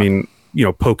 Yeah. I mean, you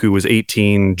know, Poku was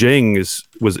 18. Dieng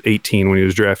was 18 when he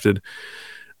was drafted.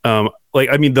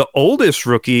 The oldest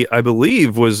rookie, I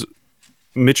believe, was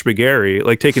Mitch McGary,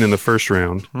 like taken in the first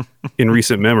round in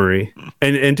recent memory.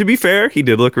 And to be fair, he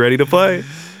did look ready to play.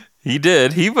 He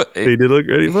did. He did look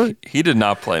ready to play. He did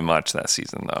not play much that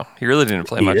season, though. He really didn't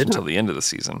play much until the end of the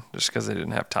season, just because they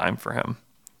didn't have time for him.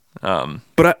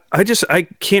 But I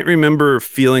can't remember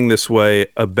feeling this way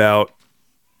about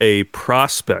a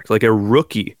prospect, like a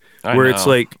rookie, where it's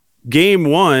like game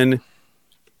one,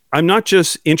 I'm not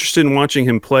just interested in watching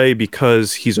him play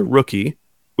because he's a rookie,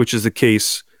 which is the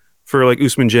case for like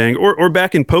Ousmane Dieng or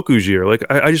back in Poku's year. Like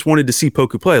I just wanted to see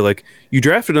Poku play. Like you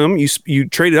drafted him, you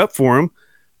traded up for him,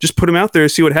 just put him out there,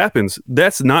 see what happens.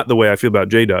 That's not the way I feel about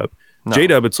J-Dub. No.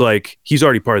 J-Dub, it's like he's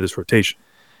already part of this rotation.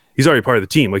 He's already part of the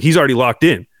team. Like he's already locked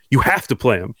in. You have to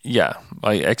play him. Yeah,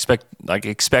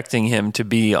 expecting him to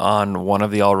be on one of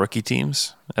the all rookie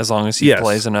teams as long as he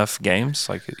plays enough games.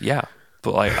 Like, yeah,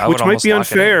 but like I which would might be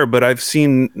unfair, but I've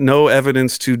seen no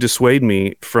evidence to dissuade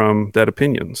me from that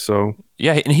opinion. So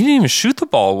yeah, and he didn't even shoot the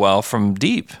ball well from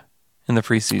deep in the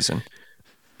preseason.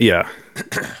 Yeah,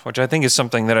 which I think is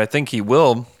something that I think he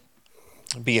will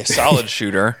be a solid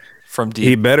shooter from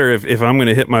He deep. better if I'm going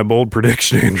to hit my bold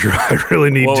prediction, Andrew. I really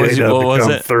need J-Dub to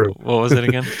come through. What was it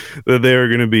again? That they are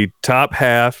going to be top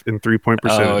half in 3-point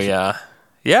percentage. Oh yeah,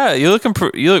 yeah. You look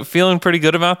feeling pretty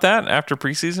good about that after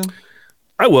preseason.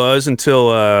 I was until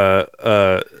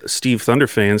Steve Thunder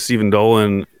fan Stephen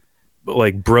Dolan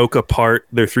broke apart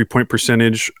their 3-point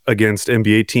percentage against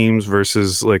NBA teams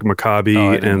versus like Maccabi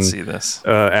I didn't and see this.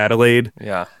 Adelaide.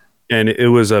 Yeah, and it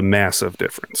was a massive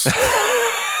difference.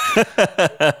 but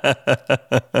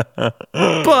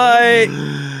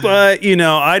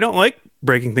I don't like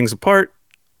breaking things apart,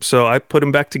 so I put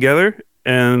them back together,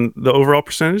 and the overall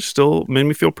percentage still made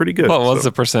me feel pretty good. What was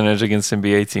the percentage against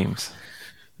NBA teams?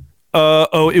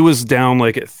 It was down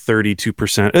like at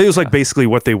 32%. It was like basically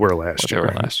what they were last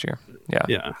year.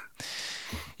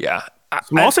 Yeah.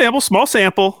 Small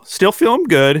sample. Still feeling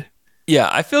good. Yeah,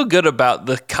 I feel good about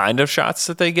the kind of shots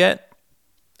that they get.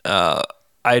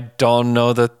 I don't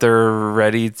know that they're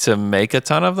ready to make a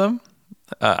ton of them.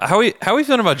 How are we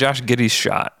feeling about Josh Giddey's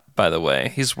shot, by the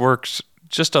way? He's worked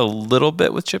just a little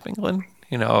bit with Chip England,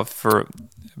 for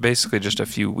basically just a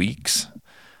few weeks.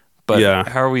 But yeah.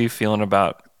 How are we feeling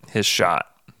about his shot?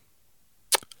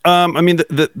 I mean,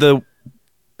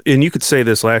 and you could say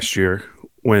this last year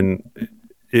when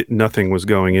nothing was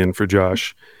going in for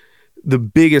Josh. The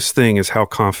biggest thing is how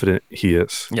confident he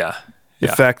is. Yeah. The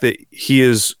fact that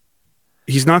he's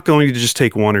not going to just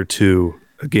take one or two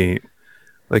a game.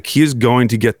 Like, he is going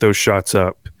to get those shots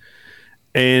up.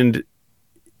 And,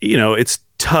 it's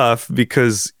tough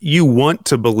because you want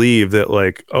to believe that,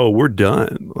 like, oh, we're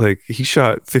done. Like, he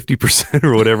shot 50%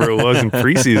 or whatever it was in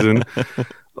preseason.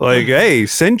 Like, hey,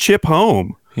 send Chip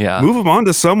home. Yeah. Move him on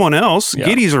to someone else. Yeah.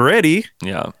 Giddey's ready.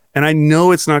 Yeah. And I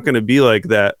know it's not going to be like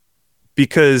that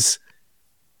because,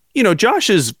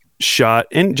 Josh's shot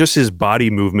and just his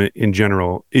body movement in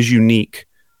general is unique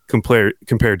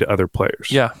compared to other players.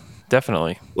 Yeah,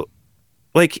 definitely.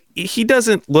 Like, he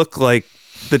doesn't look like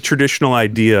the traditional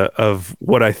idea of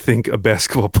what I think a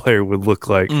basketball player would look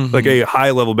like, like a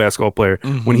high level basketball player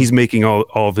when he's making all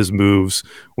of his moves,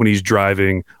 when he's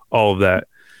driving, all of that.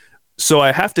 So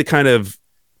I have to kind of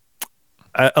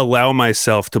allow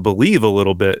myself to believe a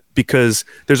little bit because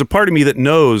there's a part of me that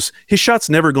knows his shot's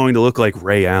never going to look like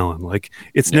Ray Allen. Like,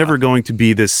 it's never going to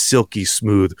be this silky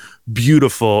smooth,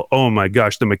 beautiful, oh my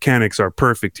gosh, the mechanics are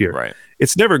perfect here. Right.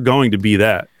 It's never going to be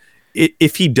that.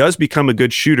 If he does become a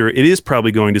good shooter, it is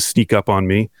probably going to sneak up on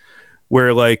me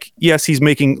where, like, yes, he's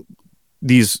making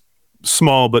these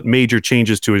small but major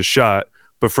changes to his shot,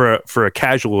 but for a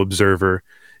casual observer,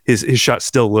 his shot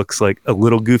still looks like a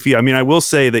little goofy. I mean, I will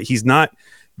say that he's not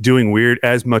doing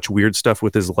as much weird stuff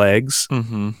with his legs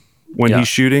when he's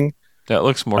shooting. That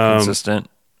looks more consistent,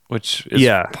 which is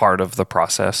part of the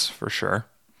process for sure.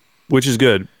 Which is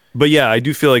good. But yeah, I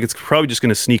do feel like it's probably just going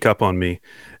to sneak up on me.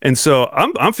 And so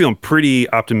I'm feeling pretty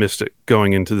optimistic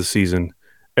going into the season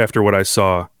after what I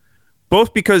saw,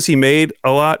 both because he made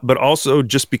a lot, but also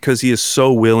just because he is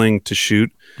so willing to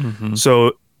shoot.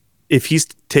 So if he's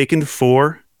taken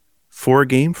 4 a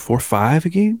game, 4-5 a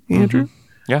game, Andrew,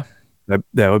 yeah,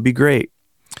 that would be great.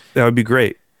 That would be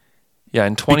great. Yeah,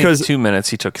 in 22 minutes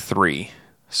he took 3.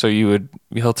 So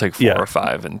he'll take 4 or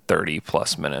 5 in 30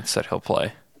 plus minutes that he'll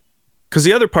play. Because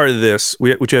the other part of this,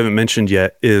 which I haven't mentioned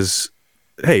yet, is,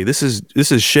 hey, this is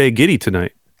Shea Giddey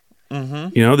tonight.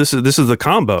 This is the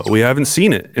combo. We haven't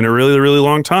seen it in a really, really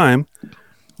long time.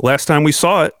 Last time we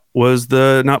saw it was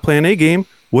the not playing A game.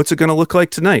 What's it going to look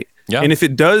like tonight? Yeah. And if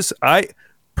it does, I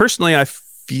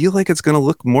feel like it's going to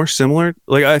look more similar.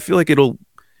 Like, I feel like it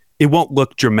won't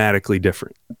look dramatically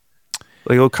different.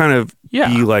 Like, it'll kind of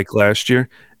be like last year,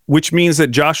 which means that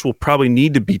Josh will probably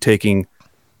need to be taking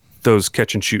those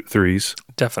catch and shoot threes.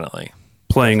 Definitely.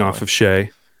 Playing off of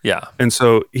Shea. Yeah. And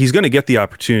so he's going to get the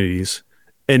opportunities.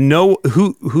 And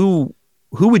who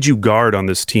would you guard on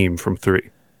this team from 3?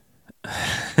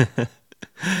 If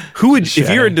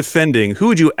you're defending, who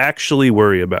would you actually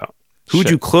worry about? Who would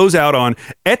you close out on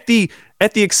at the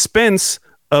expense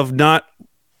of not,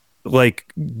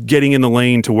 like, getting in the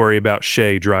lane to worry about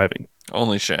Shea driving?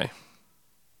 Only Shea.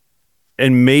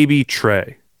 And maybe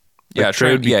Trey. Yeah, Like,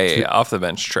 Trey. would be Yeah. Off the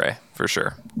bench, Trey, for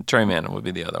sure. Trey Manning would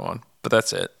be the other one, but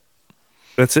that's it.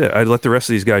 That's it. I'd let the rest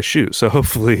of these guys shoot. So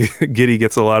hopefully Giddey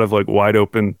gets a lot of, like, wide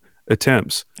open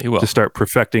attempts to start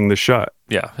perfecting the shot.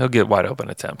 Yeah, he'll get wide open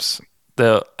attempts.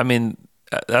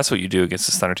 That's what you do against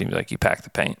the Thunder team. Like, you pack the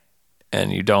paint,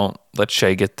 and you don't let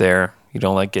Shea get there. You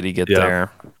don't let Giddey get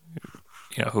there.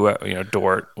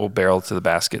 Dort will barrel to the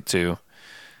basket too.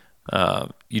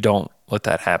 You don't let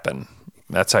that happen.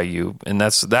 That's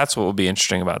what will be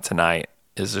interesting about tonight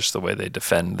is just the way they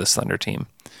defend this Thunder team,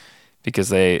 because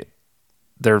they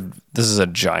this is a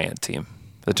giant team,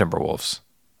 the Timberwolves.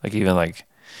 Like even like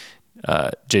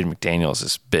Jaden McDaniels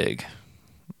is big,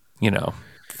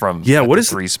 from what is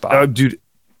three spot. Dude,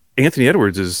 Anthony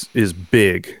Edwards is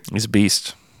big. He's a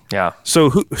beast. Yeah. So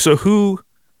who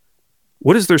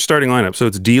what is their starting lineup? So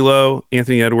it's D'Lo,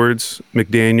 Anthony Edwards,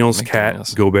 McDaniels,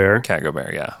 Cat Gobert. Cat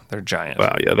Gobert, yeah. They're giant.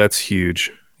 Wow, yeah, that's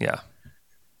huge. Yeah.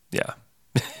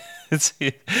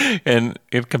 And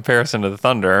in comparison to the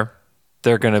Thunder,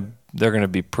 they're gonna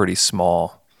be pretty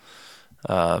small.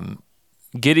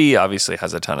 Giddey obviously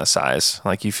has a ton of size.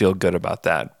 Like you feel good about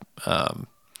that.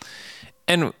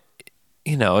 And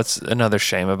it's another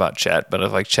shame about Chet, but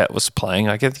if like Chet was playing,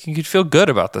 like I think you could feel good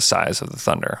about the size of the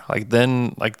Thunder. Like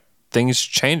then like things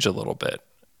change a little bit.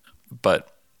 But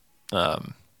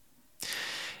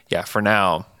for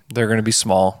now they're going to be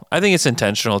small. I think it's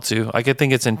intentional too. Like I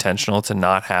think it's intentional to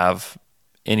not have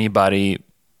anybody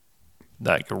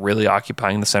like really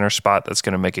occupying the center spot that's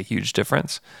going to make a huge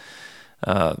difference.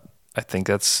 I think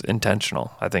that's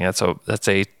intentional. I think that's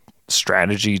a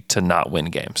strategy to not win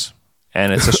games.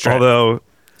 And it's a strategy.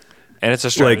 It's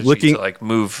a strategy to like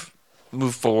move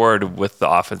forward with the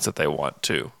offense that they want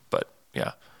to. But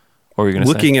yeah, what were you going to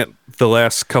say? Looking at the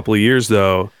last couple of years,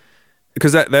 though,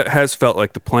 because that has felt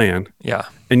like the plan. Yeah,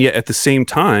 and yet at the same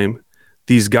time,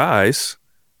 these guys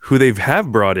who they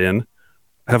have brought in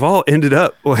have all ended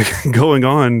up like going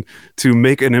on to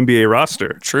make an NBA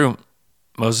roster. True.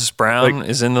 Moses Brown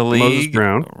is in the league.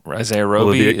 Isaiah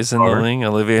Roby is in the league.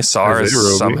 Olivier Sarr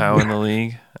is somehow in the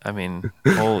league. I mean,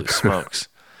 holy smokes.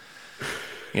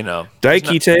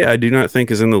 Diakite, I do not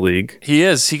think is in the league. He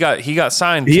is. He got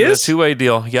signed to a two-way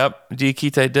deal. Yep.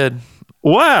 Diakite did.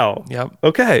 Wow. Yep.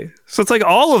 Okay. So it's like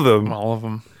all of them. All of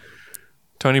them.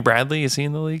 Tony Bradley, is he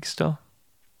in the league still?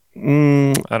 I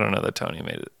don't know that Tony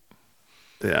made it.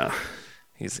 Yeah.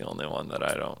 He's the only one that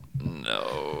I don't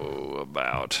know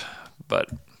about. But,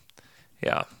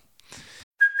 yeah.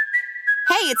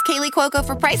 Hey, it's Kaylee Cuoco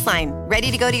for Priceline.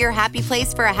 Ready to go to your happy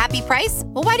place for a happy price?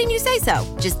 Well, why didn't you say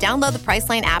so? Just download the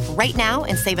Priceline app right now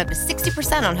and save up to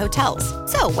 60% on hotels.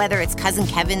 So whether it's Cousin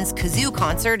Kevin's Kazoo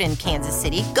Concert in Kansas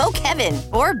City, go Kevin,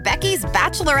 or Becky's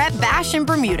Bachelorette Bash in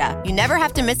Bermuda, you never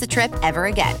have to miss a trip ever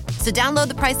again. So download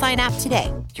the Priceline app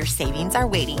today. Your savings are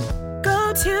waiting.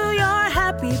 Go to your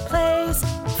happy place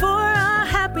for a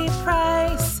happy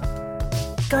price.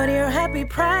 Go to your happy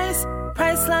price,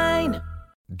 Priceline.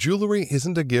 Jewelry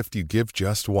isn't a gift you give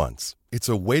just once. It's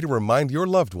a way to remind your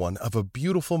loved one of a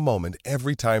beautiful moment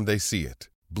every time they see it.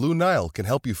 Blue Nile can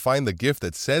help you find the gift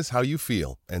that says how you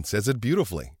feel and says it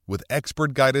beautifully, with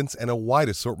expert guidance and a wide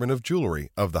assortment of jewelry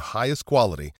of the highest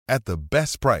quality at the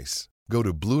best price. Go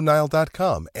to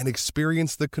BlueNile.com and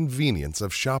experience the convenience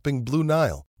of shopping Blue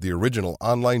Nile, the original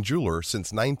online jeweler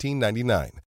since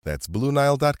 1999. That's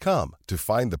BlueNile.com to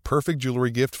find the perfect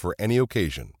jewelry gift for any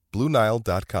occasion.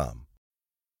 BlueNile.com.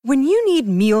 When you need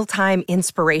mealtime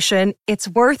inspiration, it's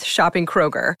worth shopping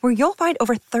Kroger, where you'll find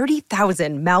over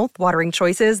 30,000 mouth-watering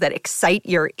choices that excite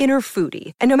your inner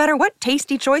foodie. And no matter what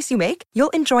tasty choice you make,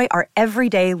 you'll enjoy our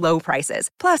everyday low prices,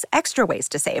 plus extra ways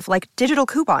to save, like digital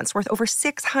coupons worth over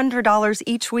 $600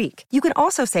 each week. You can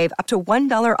also save up to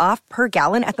 $1 off per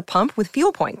gallon at the pump with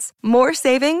fuel points. More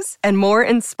savings and more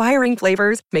inspiring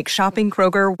flavors make shopping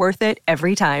Kroger worth it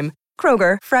every time.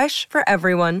 Kroger, fresh for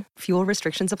everyone. Fuel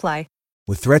restrictions apply.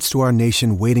 With threats to our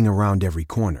nation waiting around every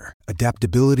corner,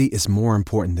 adaptability is more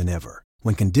important than ever.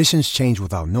 When conditions change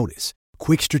without notice,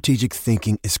 quick strategic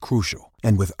thinking is crucial.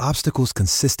 And with obstacles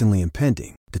consistently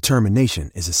impending, determination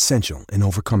is essential in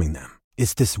overcoming them.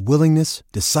 It's this willingness,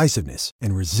 decisiveness,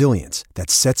 and resilience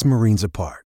that sets Marines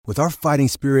apart. With our fighting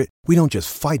spirit, we don't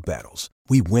just fight battles,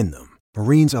 we win them.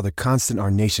 Marines are the constant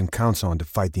our nation counts on to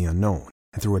fight the unknown.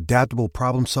 And through adaptable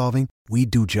problem solving, we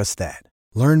do just that.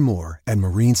 Learn more at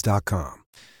Marines.com.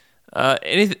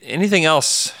 Anything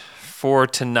else for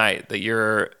tonight that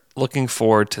you're looking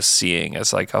forward to seeing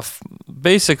as like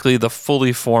basically the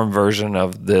fully formed version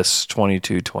of this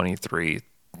 22-23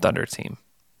 Thunder team?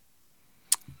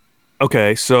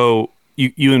 Okay, so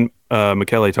you and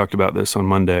Michele talked about this on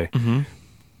Monday,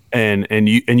 and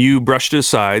you brushed it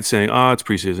aside, saying, "Oh, it's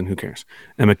preseason. Who cares?"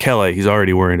 And Michele, he's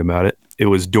already worried about it. It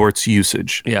was Dort's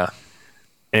usage,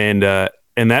 and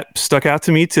that stuck out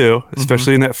to me too,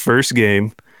 especially in that first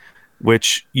game.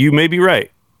 Which you may be right.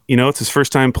 It's his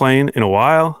first time playing in a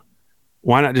while.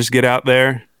 Why not just get out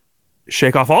there,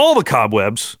 shake off all the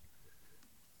cobwebs,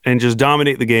 and just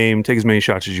dominate the game, take as many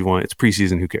shots as you want? It's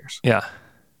preseason. Who cares? Yeah.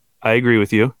 I agree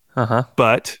with you.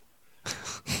 But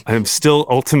I'm still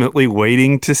ultimately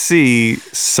waiting to see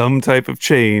some type of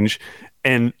change.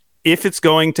 And if it's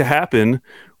going to happen,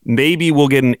 maybe we'll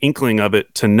get an inkling of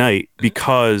it tonight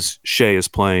because Shea is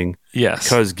playing,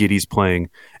 because Giddey's playing,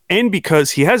 and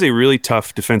because he has a really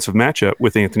tough defensive matchup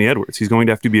with Anthony Edwards. He's going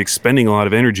to have to be expending a lot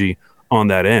of energy on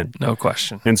that end. No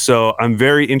question. And so I'm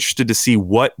very interested to see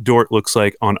what Dort looks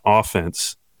like on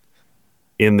offense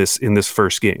in this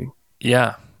first game.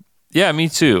 Yeah. Yeah, me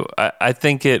too. I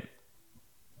think it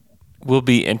will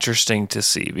be interesting to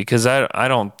see because I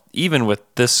don't, even with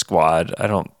this squad, I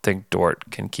don't think Dort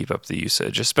can keep up the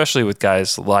usage, especially with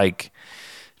guys like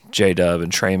J-Dub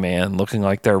and Trey Mann looking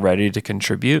like they're ready to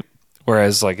contribute.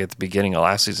 Whereas like at the beginning of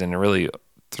last season, and really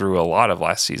through a lot of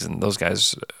last season, those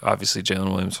guys, obviously Jalen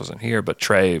Williams wasn't here, but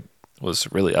Trey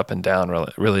was really up and down,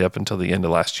 really up until the end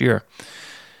of last year.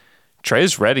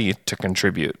 Trey's ready to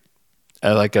contribute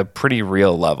at like a pretty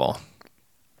real level.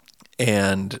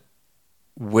 And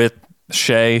with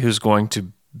Shea, who's going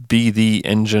to be the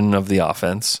engine of the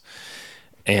offense,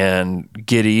 and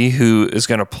Giddey, who is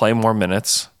going to play more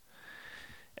minutes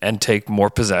and take more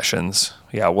possessions.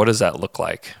 Yeah, what does that look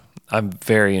like? I'm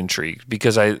very intrigued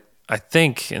because I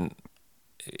think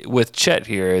with Chet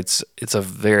here, it's a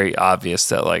very obvious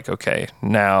that like, okay,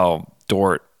 now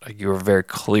Dort, like you are very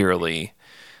clearly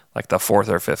like the fourth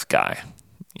or fifth guy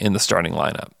in the starting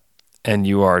lineup, and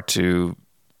you are to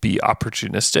be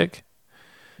opportunistic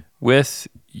with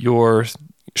your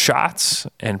shots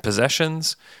and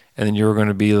possessions, and then you're going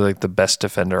to be like the best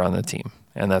defender on the team,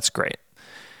 and that's great.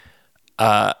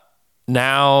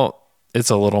 Now it's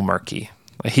a little murky.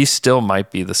 He still might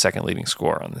be the second leading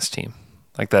scorer on this team.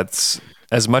 Like that's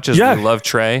as much as we love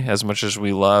Trey, as much as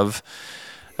we love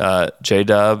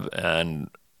J-Dub and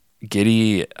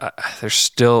Giddey, there's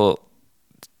still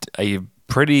a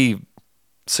pretty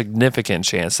significant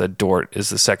chance that Dort is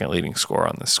the second leading scorer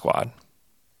on this squad.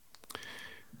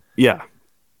 Yeah,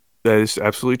 that is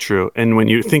absolutely true. And when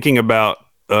you're thinking about,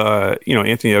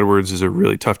 Anthony Edwards is a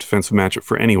really tough defensive matchup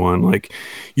for anyone. Like,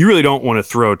 you really don't want to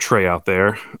throw Trey out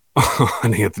there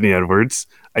on Anthony Edwards,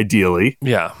 ideally.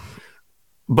 Yeah.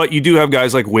 But you do have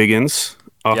guys like Wiggins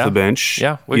off the bench.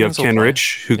 Yeah, Wiggins you have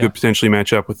Kenrich, who could potentially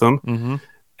match up with them. Mm-hmm.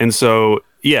 And so,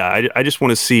 I just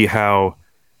want to see how...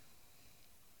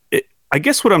 I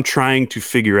guess what I'm trying to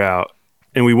figure out,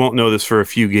 and we won't know this for a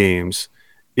few games,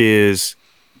 is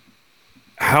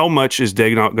how much is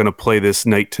Daigneault going to play this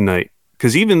night to night?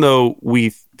 Because even though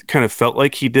we kind of felt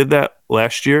like he did that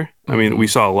last year, I mean, we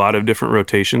saw a lot of different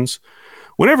rotations.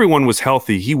 When everyone was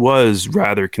healthy, he was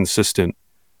rather consistent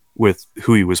with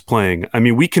who he was playing. I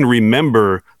mean, we can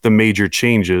remember the major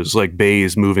changes, like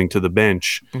Bays moving to the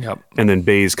bench and then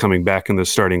Bays coming back in the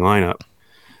starting lineup.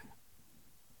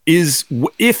 Is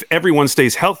if everyone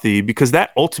stays healthy, because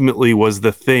that ultimately was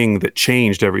the thing that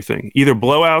changed everything. Either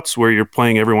blowouts where you're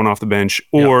playing everyone off the bench,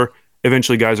 or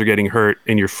eventually guys are getting hurt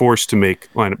and you're forced to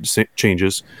make lineup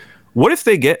changes. What if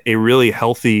they get a really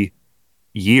healthy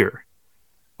year,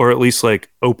 or at least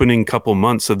like opening couple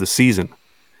months of the season?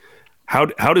 How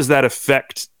does that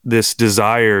affect this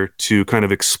desire to kind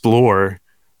of explore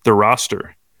the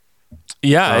roster?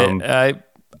 Yeah,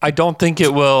 I don't think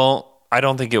it will. I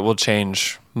don't think it will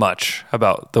change much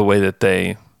about the way that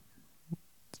they.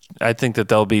 I think that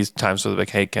there'll be times where they're like,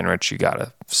 "Hey, Kenrich, you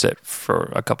gotta sit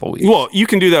for a couple weeks." Well, you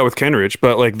can do that with Kenrich,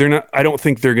 but like they're not. I don't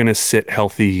think they're gonna sit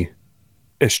healthy.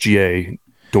 SGA,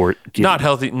 Dort, Giddey. Not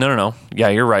healthy. No. Yeah,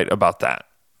 you're right about that.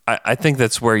 I think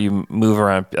that's where you move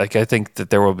around. Like I think that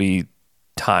there will be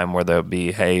time where there'll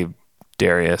be, "Hey,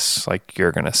 Darius, like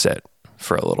you're gonna sit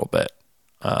for a little bit."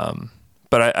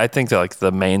 But I think that like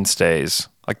the mainstays,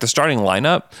 like the starting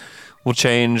lineup, will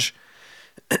change.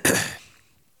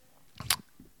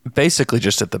 Basically,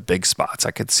 just at the big spots,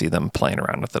 I could see them playing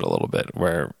around with it a little bit,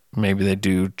 where maybe they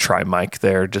do try Mike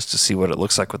there just to see what it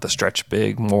looks like with the stretch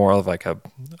big, more of like a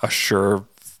sure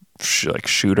like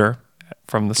shooter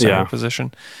from the center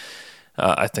position.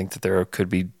 I think that there could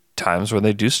be times where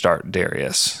they do start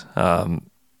Darius.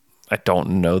 I don't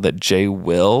know that Jay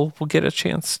will get a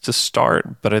chance to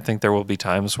start, but I think there will be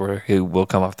times where he will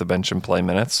come off the bench and play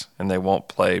minutes, and they won't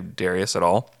play Darius at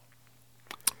all.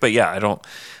 But yeah, I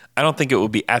don't think it will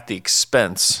be at the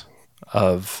expense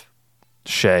of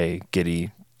Shea,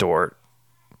 Giddey, Dort.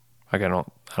 Like I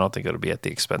don't think it'll be at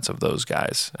the expense of those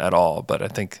guys at all. But I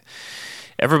think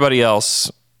everybody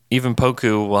else, even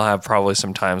Poku, will have probably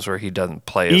some times where he doesn't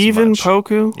play as much.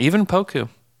 Even Poku.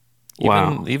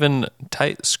 Wow. Even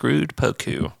tight screwed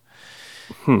Poku.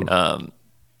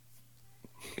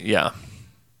 Yeah.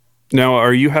 Now,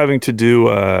 are you having to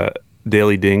do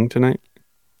Daily Ding tonight?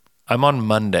 I'm on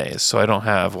Mondays, so I don't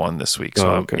have one this week.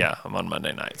 So I'm on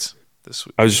Monday nights this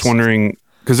week. I was just wondering,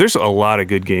 because there's a lot of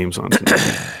good games on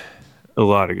tonight. A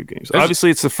lot of good games.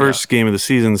 Obviously, it's the first game of the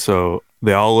season, so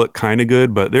They all look kind of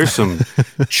good, but there's some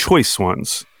choice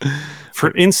ones.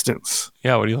 For instance,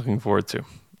 Yeah, what are you looking forward to?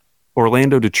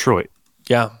 Orlando, Detroit.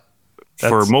 Yeah.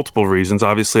 For multiple reasons.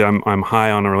 Obviously, I'm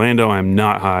high on Orlando. I'm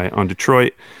not high on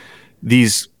Detroit.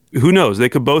 These, who knows? They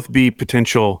could both be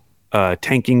potential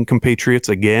tanking compatriots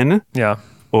again. Yeah.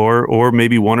 Or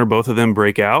maybe one or both of them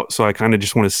break out. So I kind of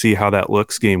just want to see how that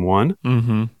looks game one.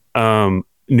 Mm-hmm.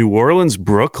 New Orleans,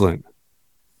 Brooklyn.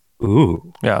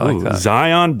 Ooh. Yeah, I like that.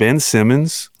 Zion, Ben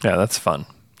Simmons. Yeah, that's fun.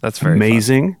 That's very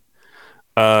amazing.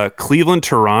 Cleveland,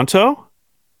 Toronto.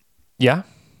 Yeah.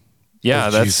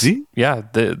 Yeah, that's juicy. Yeah,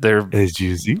 they're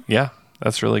juicy. Yeah,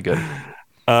 that's really good.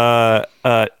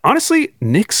 Honestly,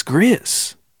 Knicks,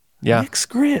 Grizz. Yeah, Knicks,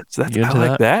 Grizz. I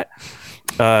like that.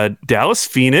 Dallas,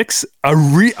 Phoenix. A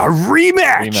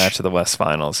rematch of the West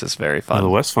Finals is very fun. The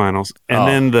West Finals,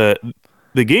 and then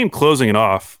the game closing it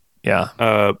off. Yeah.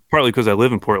 Partly because I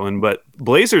live in Portland, but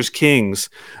Blazers, Kings.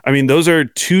 I mean, those are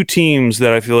two teams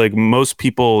that I feel like most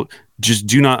people just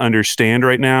do not understand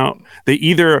right now. They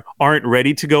either aren't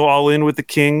ready to go all in with the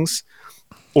Kings,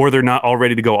 or they're not all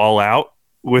ready to go all out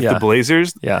with the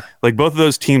Blazers. Yeah. Like both of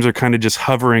those teams are kind of just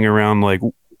hovering around like,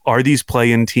 are these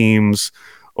play-in teams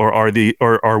or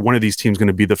are one of these teams going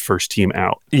to be the first team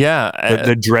out? Yeah.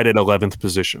 The dreaded 11th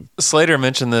position. Slater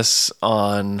mentioned this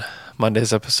on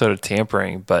Monday's episode of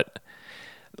Tampering, but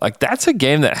like that's a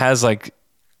game that has like,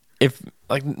 if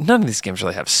like none of these games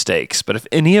really have stakes, but if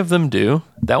any of them do,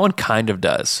 that one kind of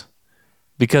does.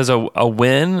 Because a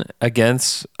win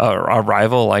against a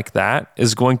rival like that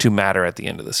is going to matter at the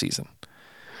end of the season.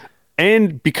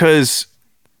 And because,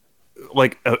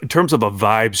 like, in terms of a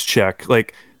vibes check,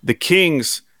 like the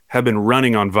Kings have been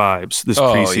running on vibes this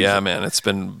preseason. Oh yeah, man, it's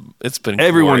been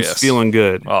everyone's glorious. Feeling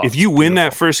good. Oh, if you win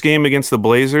that first game against the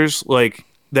Blazers, like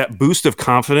that boost of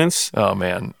confidence. Oh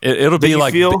man, it'll be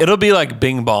like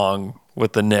Bing Bong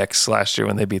with the Knicks last year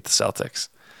when they beat the Celtics.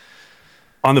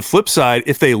 On the flip side,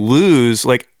 if they lose,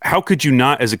 like, how could you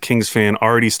not, as a Kings fan,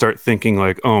 already start thinking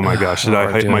like, "Oh my gosh, did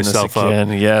I hype myself up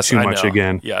too much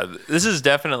again?" Yeah, this is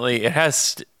definitely. It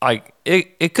has like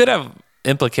it could have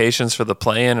implications for the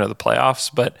play-in or the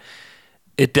playoffs, but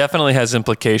it definitely has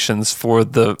implications for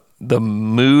the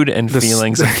mood and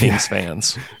feelings of Kings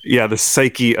fans. Yeah, the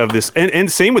psyche of this,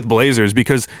 and same with Blazers,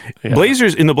 because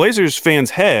Blazers, in the Blazers fans'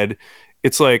 head,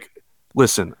 it's like,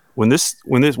 listen,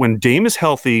 when Dame is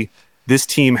healthy, this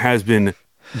team has been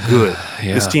good.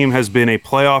 This team has been a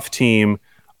playoff team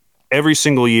every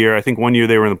single year. I think one year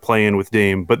they were in the play-in with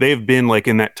Dame, but they've been like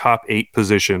in that top 8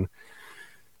 position.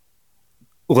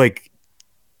 Like,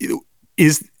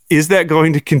 is that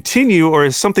going to continue, or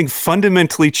has something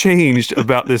fundamentally changed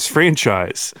about this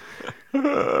franchise?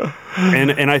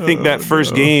 And I think that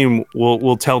first game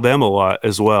will tell them a lot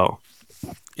as well.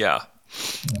 Yeah.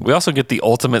 We also get the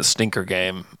ultimate stinker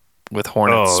game with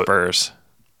Hornets Spurs.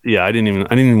 Yeah, I didn't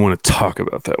even want to talk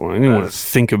about that one. I didn't want to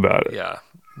think about it. Yeah,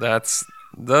 that's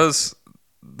those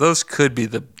could be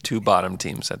the two bottom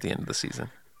teams at the end of the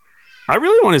season. I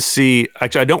really want to see.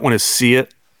 Actually, I don't want to see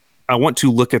it. I want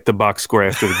to look at the box score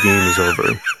after the game is over.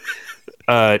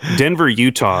 Denver,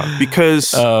 Utah, because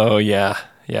there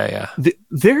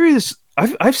is.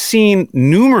 I've seen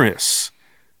numerous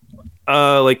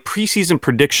like preseason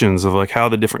predictions of like how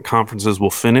the different conferences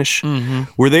will finish,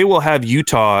 where they will have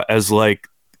Utah as like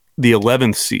the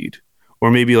 11th seed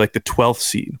or maybe like the 12th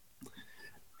seed.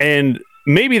 And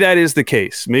maybe that is the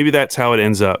case. Maybe that's how it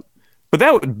ends up. But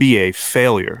that would be a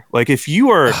failure. Like if you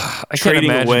are I can't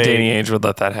imagine Danny Ainge would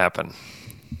let that happen.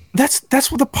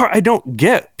 That's what the part I don't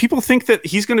get. People think that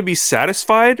he's going to be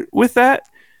satisfied with that.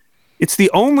 It's the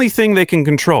only thing they can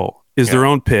control is their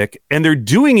own pick, and they're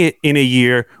doing it in a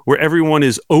year where everyone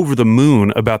is over the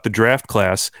moon about the draft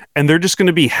class, and they're just going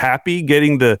to be happy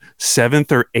getting the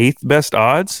 7th or 8th best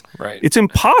odds. Right. It's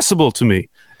impossible to me.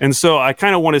 And so I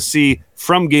kind of want to see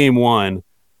from game one,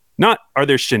 not are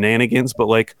there shenanigans, but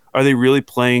like, are they really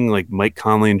playing like Mike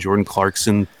Conley and Jordan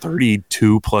Clarkson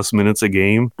 32 plus minutes a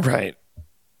game? Right.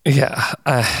 Yeah.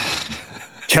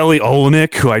 Kelly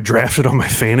Olynyk, who I drafted on my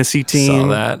fantasy team.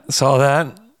 Saw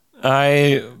that.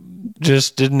 I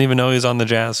just didn't even know he was on the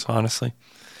Jazz, honestly.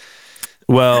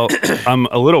 Well, I'm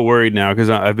a little worried now because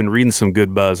I've been reading some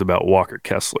good buzz about Walker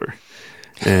Kessler.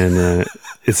 And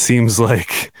it seems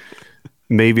like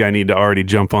maybe I need to already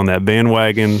jump on that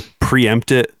bandwagon,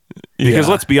 preempt it. Because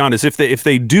let's be honest, if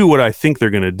they do what I think they're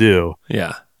going to do,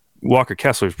 Walker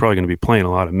Kessler is probably going to be playing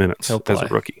a lot of minutes as a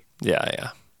rookie.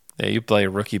 Yeah, you play a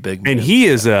rookie big man. And he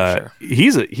is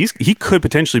he could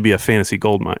potentially be a fantasy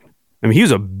goldmine. I mean, he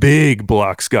was a big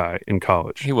blocks guy in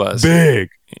college. He was. Big.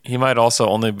 He might also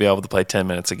only be able to play 10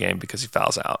 minutes a game because he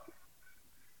fouls out.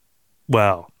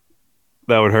 Well,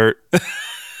 that would hurt.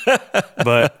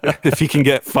 But if he can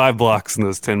get 5 blocks in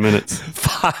those 10 minutes,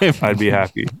 5 I'd be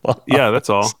happy. blocks. Yeah, that's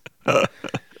all.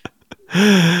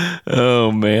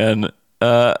 Oh, man.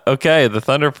 Okay, the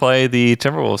Thunder play the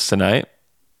Timberwolves tonight.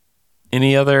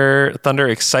 Any other Thunder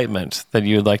excitement that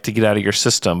you would like to get out of your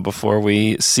system before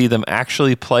we see them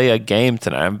actually play a game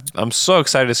tonight? I'm so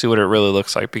excited to see what it really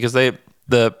looks like because the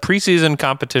preseason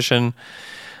competition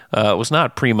was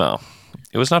not primo.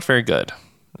 It was not very good.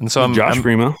 And so I'm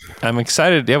Primo. I'm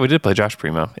excited. Yeah, we did play Josh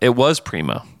Primo. It was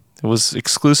primo. It was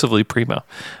exclusively primo.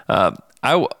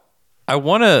 I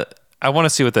want to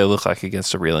see what they look like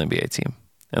against a real NBA team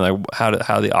and like how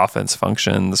the offense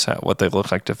functions, what they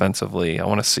look like defensively. I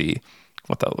want to see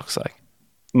what that looks like.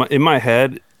 In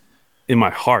my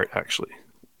heart, actually.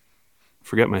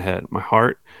 Forget my head. My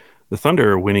heart. The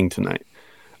Thunder are winning tonight.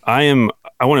 I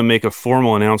want to make a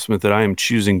formal announcement that I am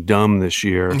choosing dumb this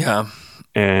year. Yeah.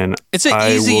 And it's an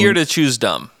easy year to choose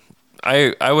dumb.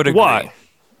 I would agree. Why?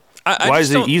 Why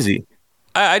is it easy?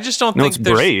 I just don't no, think it's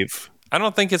brave. I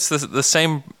don't think it's the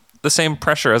same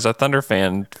pressure as a Thunder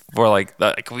fan for like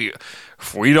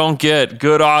if we don't get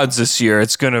good odds this year,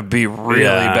 it's going to be really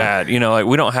bad. You know, like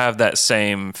we don't have that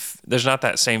same. There's not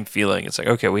that same feeling. It's like,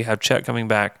 okay, we have Chet coming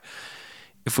back.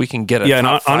 If we can get a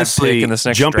top 5 honestly, pick in this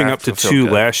next jumping draft, up to 2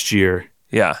 last year.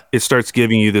 Yeah. It starts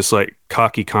giving you this like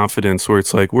cocky confidence where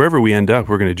it's like wherever we end up,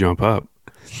 we're going to jump up.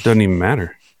 Doesn't even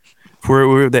matter. If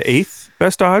we're the 8th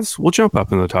best odds, we'll jump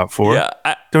up in the top 4. Yeah,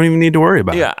 don't even need to worry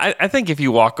about it. Yeah, I think if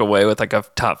you walk away with like a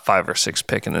top 5 or 6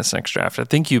 pick in this next draft, I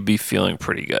think you'd be feeling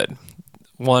pretty good.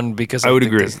 One, because I would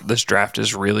agree. This draft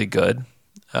is really good.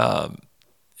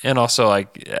 And also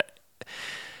like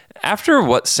after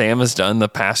what Sam has done the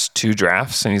past 2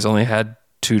 drafts, and he's only had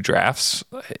 2 drafts,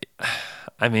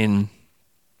 I mean,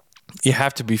 you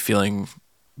have to be feeling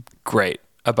great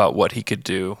about what he could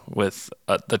do with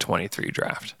the 23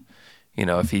 draft. You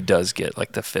know, if he does get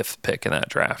like the 5th pick in that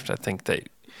draft, I think that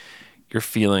you're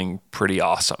feeling pretty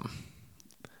awesome.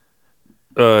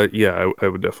 Yeah, I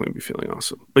would definitely be feeling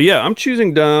awesome. But yeah, I'm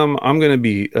choosing dumb. I'm going to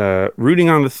be rooting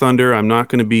on the Thunder. I'm not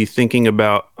going to be thinking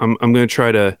about. I'm going to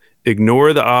try to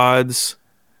ignore the odds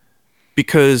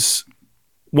because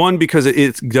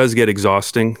it does get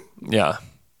exhausting. Yeah.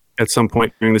 At some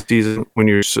point during the season when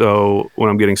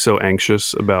I'm getting so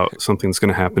anxious about something that's going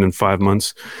to happen in 5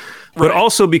 months, but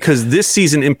also because this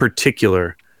season in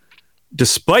particular,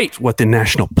 despite what the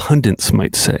national pundits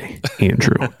might say,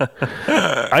 Andrew,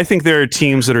 I think there are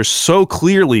teams that are so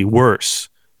clearly worse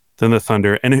than the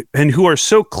Thunder and who are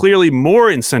so clearly more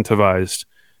incentivized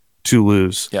to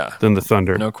lose than the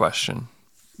Thunder. No question.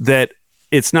 That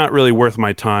it's not really worth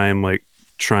my time like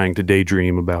trying to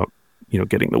daydream about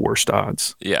getting the worst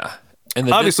odds. Yeah. And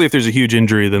obviously, if there's a huge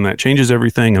injury, then that changes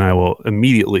everything, and I will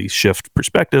immediately shift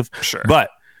perspective. Sure. But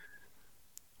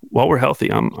while we're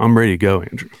healthy, I'm ready to go,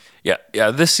 Andrew.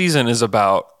 Yeah. This season is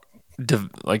about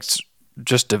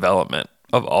just development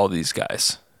of all these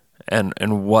guys, and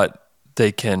what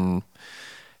they can,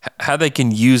 how they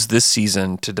can use this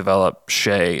season to develop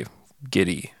Shea,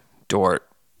 Giddey, Dort,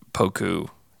 Poku,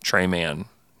 Trey Mann,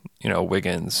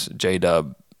 Wiggins,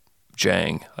 J-Dub,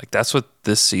 Jang. Like that's what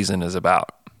this season is about.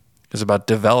 It's about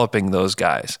developing those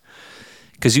guys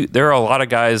because there are a lot of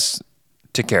guys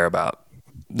to care about.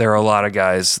 There are a lot of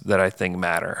guys that I think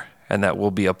matter and that will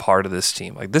be a part of this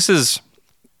team. Like this is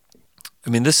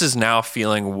now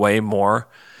feeling way more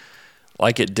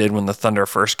like it did when the Thunder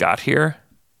first got here,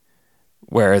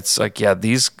 where it's like, yeah,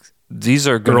 these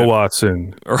are good. Earl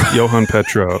Watson, Johan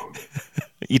Petro,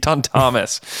 Eton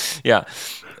Thomas. Yeah,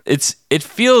 it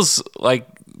feels like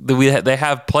they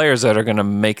have players that are going to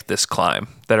make this climb,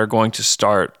 that are going to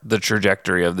start the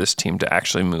trajectory of this team to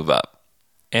actually move up.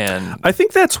 And I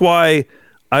think that's why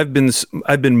I've been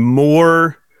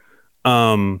more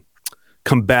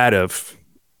combative.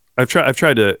 I've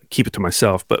tried to keep it to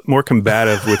myself, but more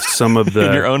combative with some of the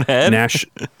in your own head.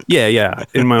 Yeah,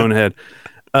 in my own head.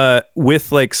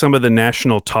 With like some of the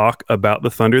national talk about the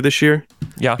Thunder this year.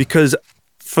 Yeah, because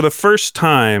for the first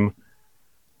time,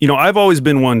 I've always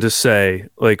been one to say,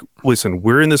 like, listen,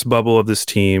 we're in this bubble of this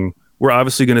team. We're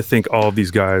obviously going to think all of these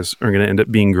guys are going to end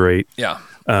up being great. Yeah.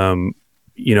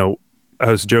 I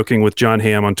was joking with John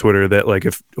Hamm on Twitter that, like,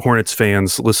 if Hornets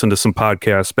fans listen to some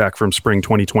podcasts back from spring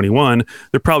 2021,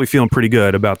 they're probably feeling pretty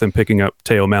good about them picking up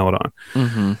Teo Maledon.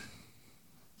 Mm-hmm.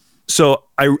 So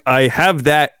I have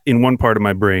that in one part of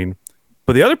my brain,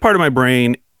 but the other part of my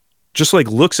brain just, like,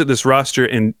 looks at this roster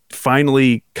and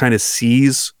finally kind of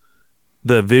sees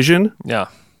the vision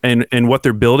and what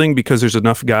they're building, because there's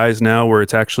enough guys now where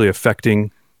it's actually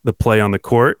affecting the play on the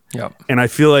court. Yep. And I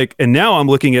feel like, and now I'm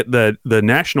looking at the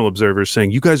national observers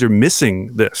saying, you guys are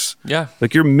missing this. Yeah.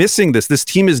 Like, you're missing this. This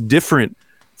team is different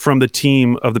from the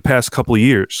team of the past couple of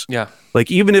years. Yeah. Like,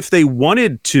 even if they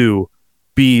wanted to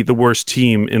be the worst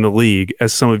team in the league,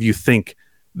 as some of you think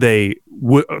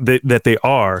that they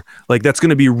are, like, that's going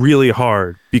to be really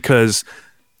hard, because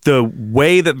the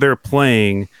way that they're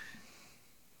playing,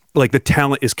 like, the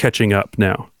talent is catching up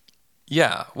now.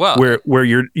 Yeah, well, where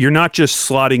you're not just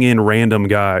slotting in random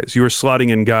guys, you're slotting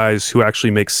in guys who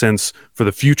actually make sense for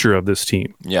the future of this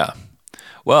team. Yeah,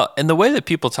 well, and the way that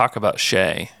people talk about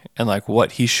Shea and like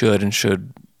what he should and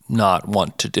should not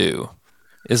want to do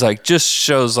is like just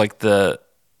shows like the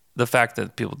fact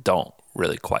that people don't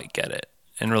really quite get it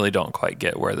and really don't quite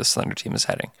get where this Thunder team is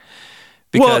heading.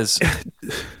 Because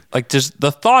like just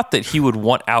the thought that he would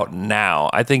want out now,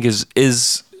 I think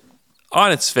is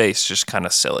on its face just kind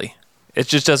of silly. It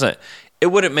just doesn't, it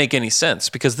wouldn't make any sense,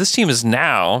 because this team is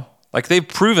now, like, they've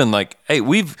proven, like, hey,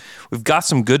 we've got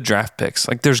some good draft picks.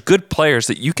 Like, there's good players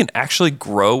that you can actually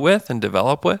grow with and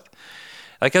develop with.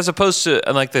 Like, as opposed to,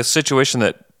 and like the situation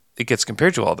that it gets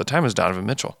compared to all the time is Donovan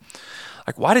Mitchell.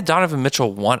 Like, why did Donovan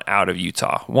Mitchell want out of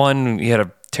Utah? One, he had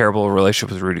a terrible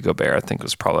relationship with Rudy Gobert, I think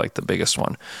was probably like the biggest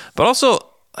one. But also,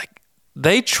 like,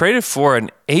 they traded for an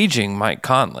aging Mike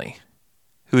Conley,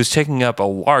 who was taking up a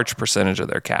large percentage of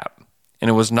their cap. And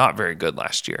it was not very good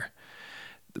last year.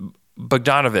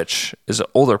 Bogdanovich is an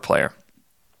older player.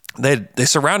 They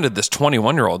surrounded this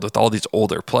 21-year-old with all these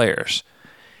older players.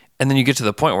 And then you get to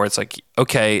the point where it's like,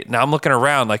 okay, now I'm looking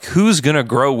around, like, who's going to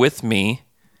grow with me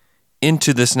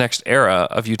into this next era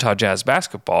of Utah Jazz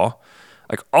basketball?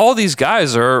 Like, all these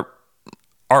guys are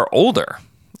older.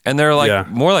 And they're like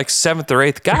more like 7th or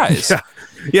 8th guys.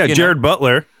 Yeah, Jared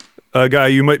Butler, a guy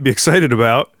you might be excited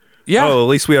about. Yeah. Oh, at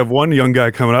least we have one young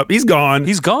guy coming up. He's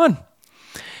gone.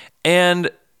 And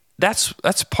that's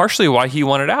partially why he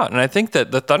wanted out. And I think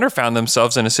that the Thunder found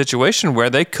themselves in a situation where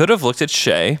they could have looked at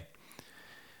Shea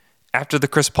after the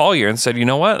Chris Paul year and said, you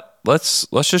know what? Let's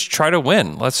just try to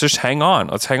win. Let's just hang on.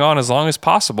 Let's hang on as long as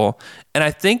possible. And I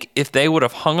think if they would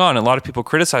have hung on, a lot of people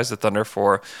criticize the Thunder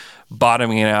for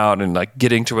bottoming out and like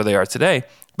getting to where they are today.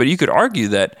 But you could argue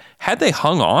that had they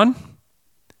hung on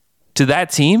to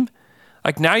that team,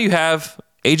 like, now you have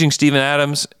aging Steven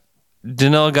Adams,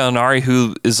 Danilo Gallinari,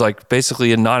 who is like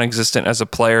basically a non-existent as a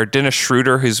player, Dennis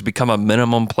Schroeder, who's become a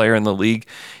minimum player in the league.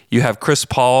 You have Chris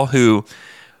Paul, who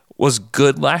was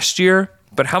good last year,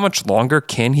 but how much longer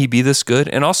can he be this good?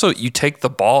 And also, you take the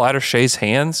ball out of Shea's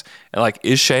hands, and like,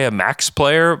 is Shea a max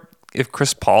player if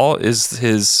Chris Paul is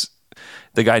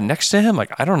the guy next to him?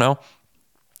 Like, I don't know.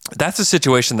 That's a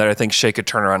situation that I think Shea could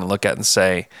turn around and look at and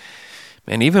say,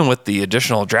 and even with the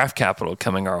additional draft capital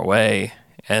coming our way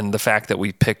and the fact that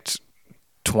we picked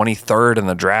 23rd in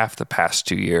the draft the past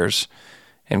 2 years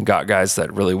and got guys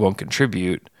that really won't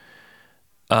contribute,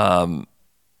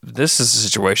 this is a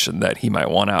situation that he might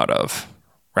want out of.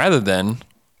 Rather than,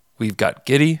 we've got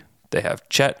Giddey, they have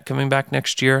Chet coming back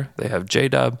next year, they have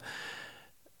J-Dub,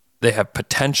 they have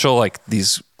potential, like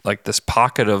this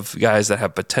pocket of guys that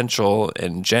have potential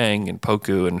in Jang and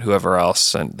Poku and whoever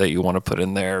else that you want to put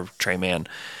in there, Trey Mann.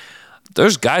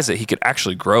 There's guys that he could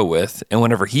actually grow with. And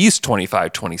whenever he's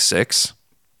 25, 26,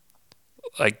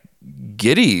 like,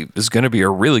 Giddey is going to be a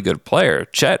really good player.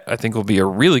 Chet, I think, will be a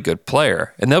really good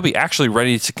player. And they'll be actually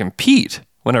ready to compete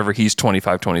whenever he's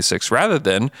 25, 26, rather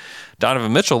than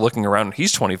Donovan Mitchell looking around when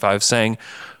he's 25 saying,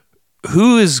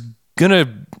 who is going to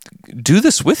do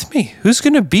this with me? Who's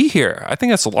going to be here? I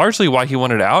think that's largely why he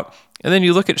wanted out. And then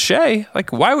you look at Shea,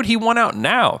 like, why would he want out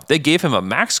now? They gave him a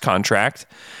max contract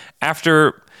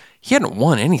after he hadn't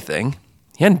won anything.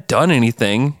 He hadn't done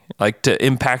anything like to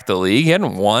impact the league. He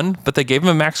hadn't won, but they gave him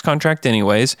a max contract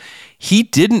anyways. He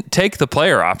didn't take the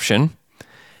player option.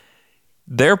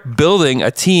 They're building a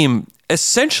team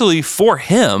essentially for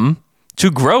him to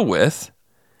grow with.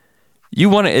 You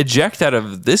want to eject out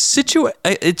of this situation?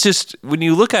 It's just, when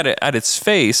you look at it at its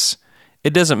face,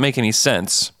 it doesn't make any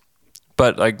sense.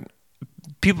 But like,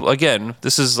 people, again,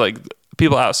 this is like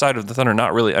people outside of the Thunder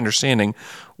not really understanding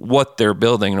what they're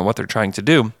building and what they're trying to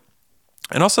do.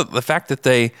 And also the fact that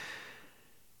they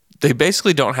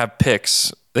basically don't have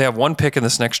picks. They have one pick in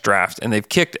this next draft, and they've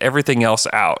kicked everything else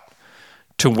out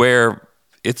to where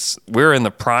we're in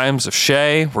the primes of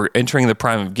Shea, we're entering the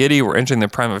prime of Giddey, we're entering the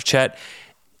prime of Chet.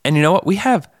 And you know what? We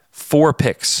have 4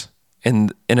 picks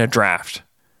in a draft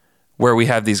where we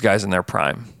have these guys in their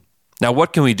prime. Now,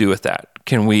 what can we do with that?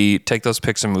 Can we take those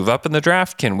picks and move up in the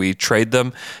draft? Can we trade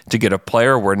them to get a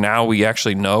player where now we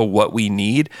actually know what we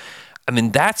need? I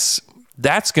mean, that's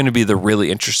going to be the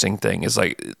really interesting thing, is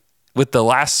like, with the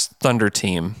last Thunder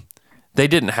team, they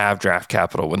didn't have draft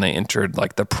capital when they entered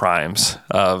like the primes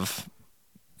of,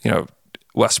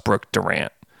 Westbrook,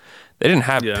 Durant. They didn't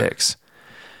have picks.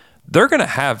 They're going to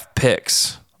have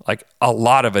picks, like a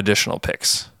lot of additional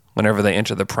picks whenever they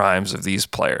enter the primes of these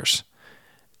players.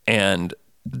 And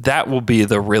that will be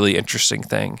the really interesting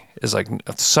thing, is like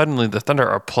suddenly the Thunder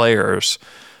are players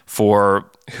for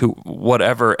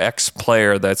whatever X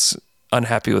player that's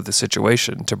unhappy with the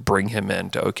situation to bring him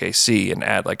into OKC and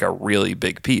add like a really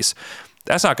big piece.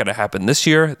 That's not going to happen this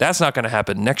year. That's not going to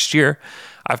happen next year.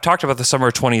 I've talked about the summer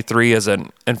of 23 as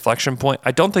an inflection point.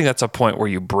 I don't think that's a point where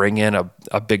you bring in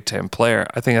a Big Ten player.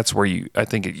 I think that's where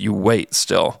you wait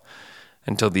still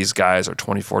until these guys are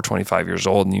 24, 25 years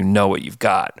old and you know what you've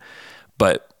got.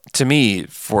 But to me,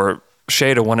 for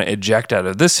Shea to want to eject out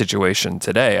of this situation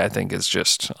today, I think is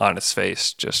just on its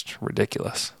face, just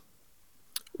ridiculous.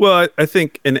 Well, I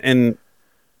think, and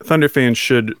Thunder fans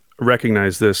should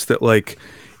recognize this, that like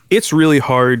it's really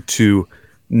hard to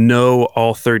know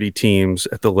all 30 teams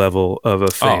at the level of a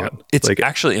fan. It's like,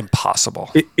 actually impossible.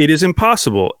 It is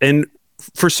impossible. And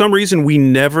for some reason, we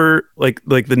never, like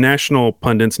the national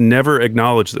pundits never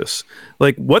acknowledge this.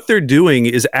 Like what they're doing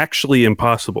is actually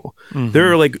impossible. Mm-hmm.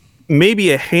 There are like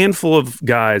maybe a handful of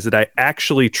guys that I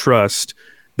actually trust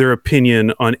their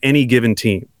opinion on any given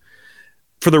team.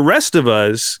 For the rest of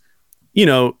us,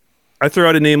 I throw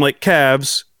out a name like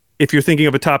Cavs. If you're thinking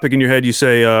of a topic in your head, you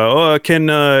say, can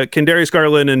Darius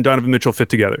Garland and Donovan Mitchell fit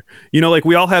together? Like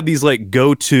we all have these like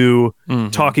go-to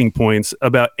talking points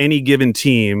about any given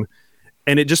team,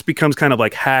 and it just becomes kind of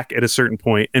like hack at a certain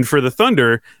point. And for the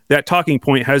Thunder, that talking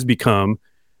point has become,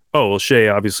 Shea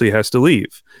obviously has to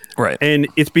leave. Right. And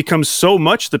it's become so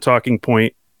much the talking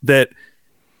point that,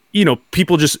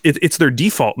 people just, it's their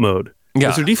default mode. Yeah.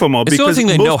 It's their default mode. It's the only thing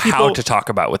they know people, how to talk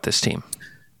about with this team.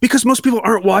 Because most people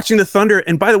aren't watching the Thunder.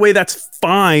 And by the way, that's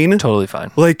fine. Totally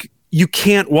fine. Like, you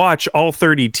can't watch all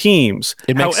 30 teams.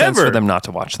 It makes sense for them not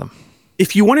to watch them.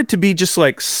 If you wanted to be just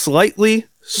like slightly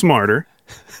smarter,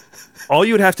 all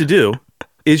you would have to do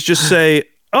is just say,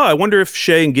 I wonder if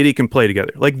Shea and Giddey can play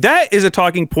together. Like, that is a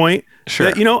talking point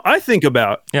that, I think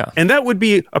about. Yeah. And that would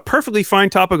be a perfectly fine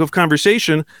topic of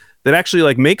conversation that actually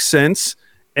like makes sense.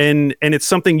 And it's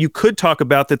something you could talk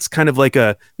about that's kind of like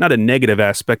not a negative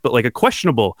aspect, but like a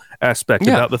questionable aspect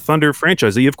about the Thunder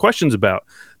franchise that you have questions about.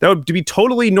 That would be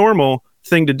totally normal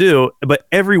thing to do, but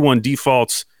everyone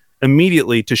defaults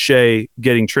immediately to Shea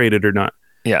getting traded or not.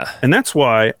 Yeah. And that's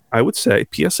why I would say,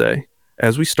 PSA,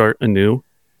 as we start a new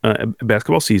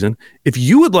basketball season, if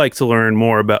you would like to learn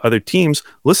more about other teams,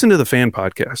 listen to the Fan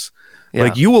Podcast. Yeah,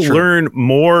 like you will learn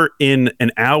more in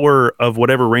an hour of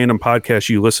whatever random podcast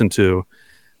you listen to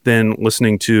than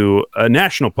listening to a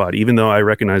national pod, even though I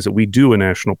recognize that we do a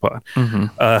national pod. Mm-hmm.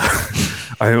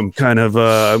 I'm kind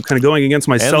of going against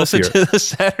myself and here. Listen to the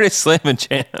Saturday Slam and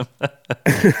Jam.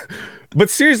 But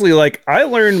seriously, like I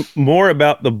learned more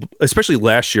about especially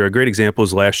last year. A great example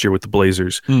is last year with the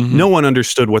Blazers. Mm-hmm. No one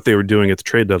understood what they were doing at the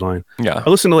trade deadline. Yeah. I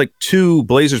listened to like 2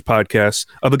 Blazers podcasts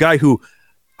of a guy who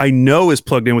I know is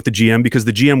plugged in with the GM because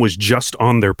the GM was just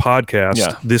on their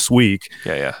podcast this week.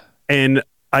 Yeah. And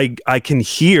I can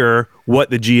hear what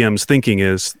the GM's thinking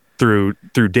is through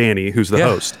Danny, who's the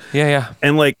host. Yeah.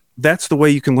 And like that's the way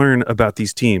you can learn about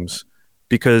these teams,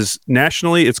 because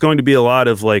nationally it's going to be a lot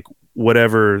of like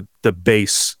whatever the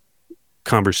base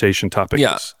conversation topic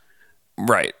is.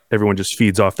 Right. Everyone just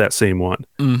feeds off that same one.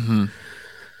 Mm-hmm.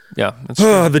 Yeah.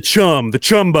 The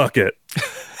chum bucket.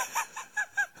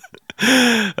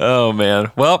 Oh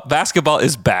man. Well, basketball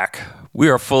is back. We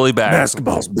are fully back.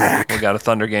 Basketball's back. We got a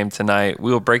Thunder game tonight.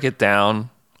 We will break it down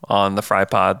on the Fry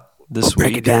Pod this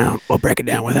week. We'll break it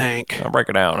down with Hank. I'll break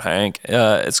it down, Hank.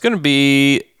 It's going to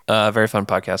be a very fun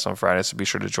podcast on Friday, so be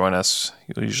sure to join us.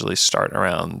 You'll usually start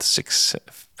around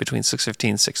between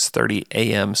 6:15 6:30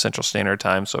 a.m. Central Standard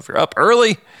Time. So if you're up early,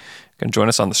 you can join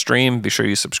us on the stream. Be sure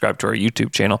you subscribe to our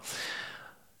YouTube channel.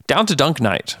 Down to Dunk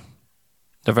Night,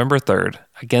 November 3rd,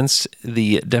 against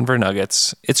the Denver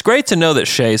Nuggets. It's great to know that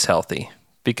Shea's healthy,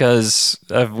 because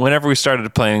whenever we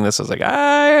started playing this, I was like,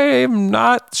 I'm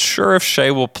not sure if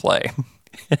Shea will play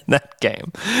in that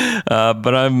game.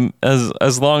 But I'm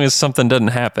as long as something doesn't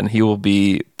happen, he will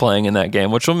be playing in that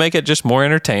game, which will make it just more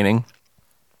entertaining.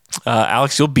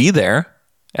 Alex, you'll be there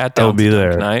at Down to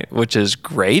Dunk Night, which is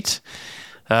great.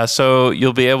 So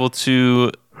you'll be able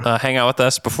to hang out with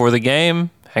us before the game,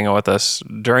 hang out with us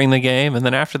during the game, and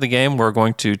then after the game, we're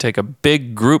going to take a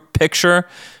big group picture,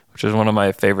 which is one of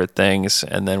my favorite things,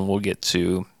 and then we'll get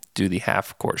to do the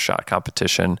half-court shot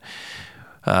competition.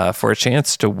 for a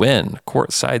chance to win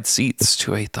courtside seats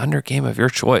to a Thunder game of your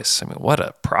choice. I mean, what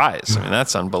a prize. I mean,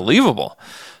 that's unbelievable.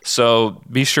 So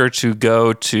be sure to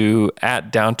go to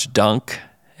 @DownToDunk,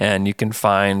 and you can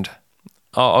find...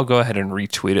 I'll go ahead and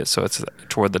retweet it so it's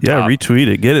toward the top. Yeah, retweet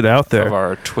it. Get it out there. Of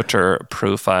our Twitter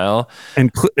profile.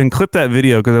 And clip that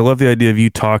video, because I love the idea of you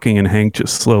talking and Hank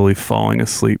just slowly falling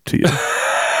asleep to you.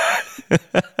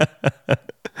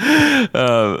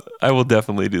 I will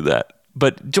definitely do that.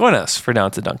 But join us for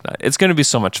Down to Dunk Night. It's going to be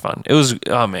so much fun. It was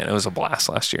a blast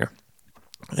last year.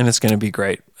 And it's going to be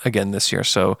great again this year.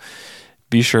 So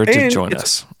be sure to join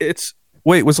us.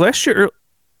 Wait, was last year...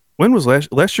 When was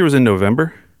last year was in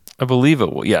November? I believe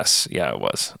it was. Yes. Yeah, it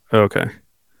was. Okay.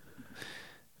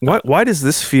 Why does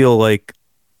this feel like...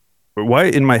 Why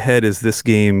in my head is this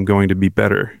game going to be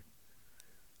better?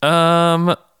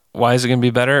 Why is it going to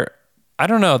be better? I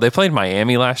don't know. They played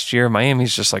Miami last year.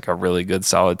 Miami's just like a really good,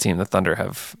 solid team. The Thunder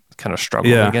have kind of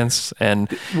struggled against. And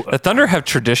the Thunder have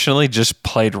traditionally just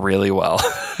played really well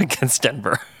against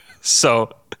Denver.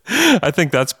 So I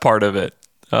think that's part of it.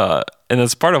 And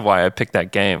that's part of why I picked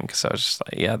that game, because I was just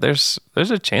like, yeah, there's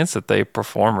a chance that they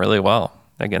perform really well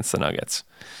against the Nuggets.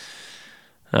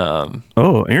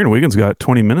 Aaron Wiggins got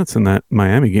 20 minutes in that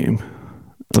Miami game.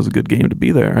 That was a good game to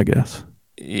be there, I guess.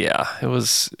 Yeah, it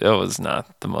was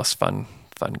not the most fun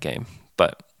game,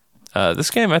 but this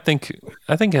game I think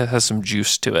it has some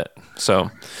juice to it.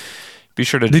 So be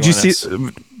sure to join us. Did you see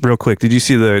real quick? Did you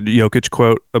see the Jokic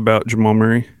quote about Jamal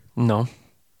Murray? No.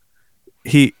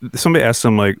 Somebody asked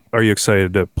him, like, are you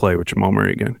excited to play with Jamal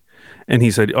Murray again? And he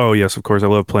said, oh yes, of course, I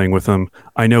love playing with him.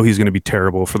 I know he's going to be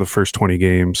terrible for the first 20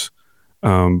 games.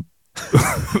 He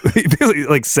basically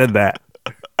like said that.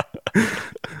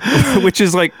 Which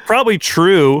is like probably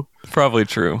true,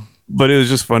 but it was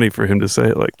just funny for him to say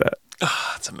it like that.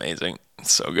 It's amazing.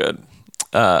 It's so good.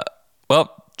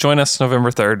 Well, join us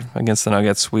November 3rd against the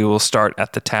Nuggets. We will start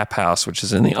at the Tap House, which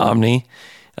is in the Omni.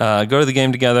 Go to the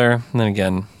game together, and then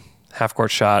again,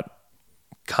 half-court shot,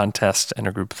 contest, and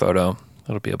a group photo.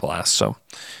 It'll be a blast. So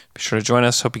be sure to join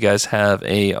us. Hope you guys have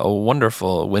a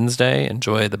wonderful Wednesday.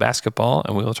 Enjoy the basketball,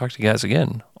 and we will talk to you guys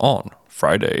again on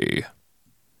Friday.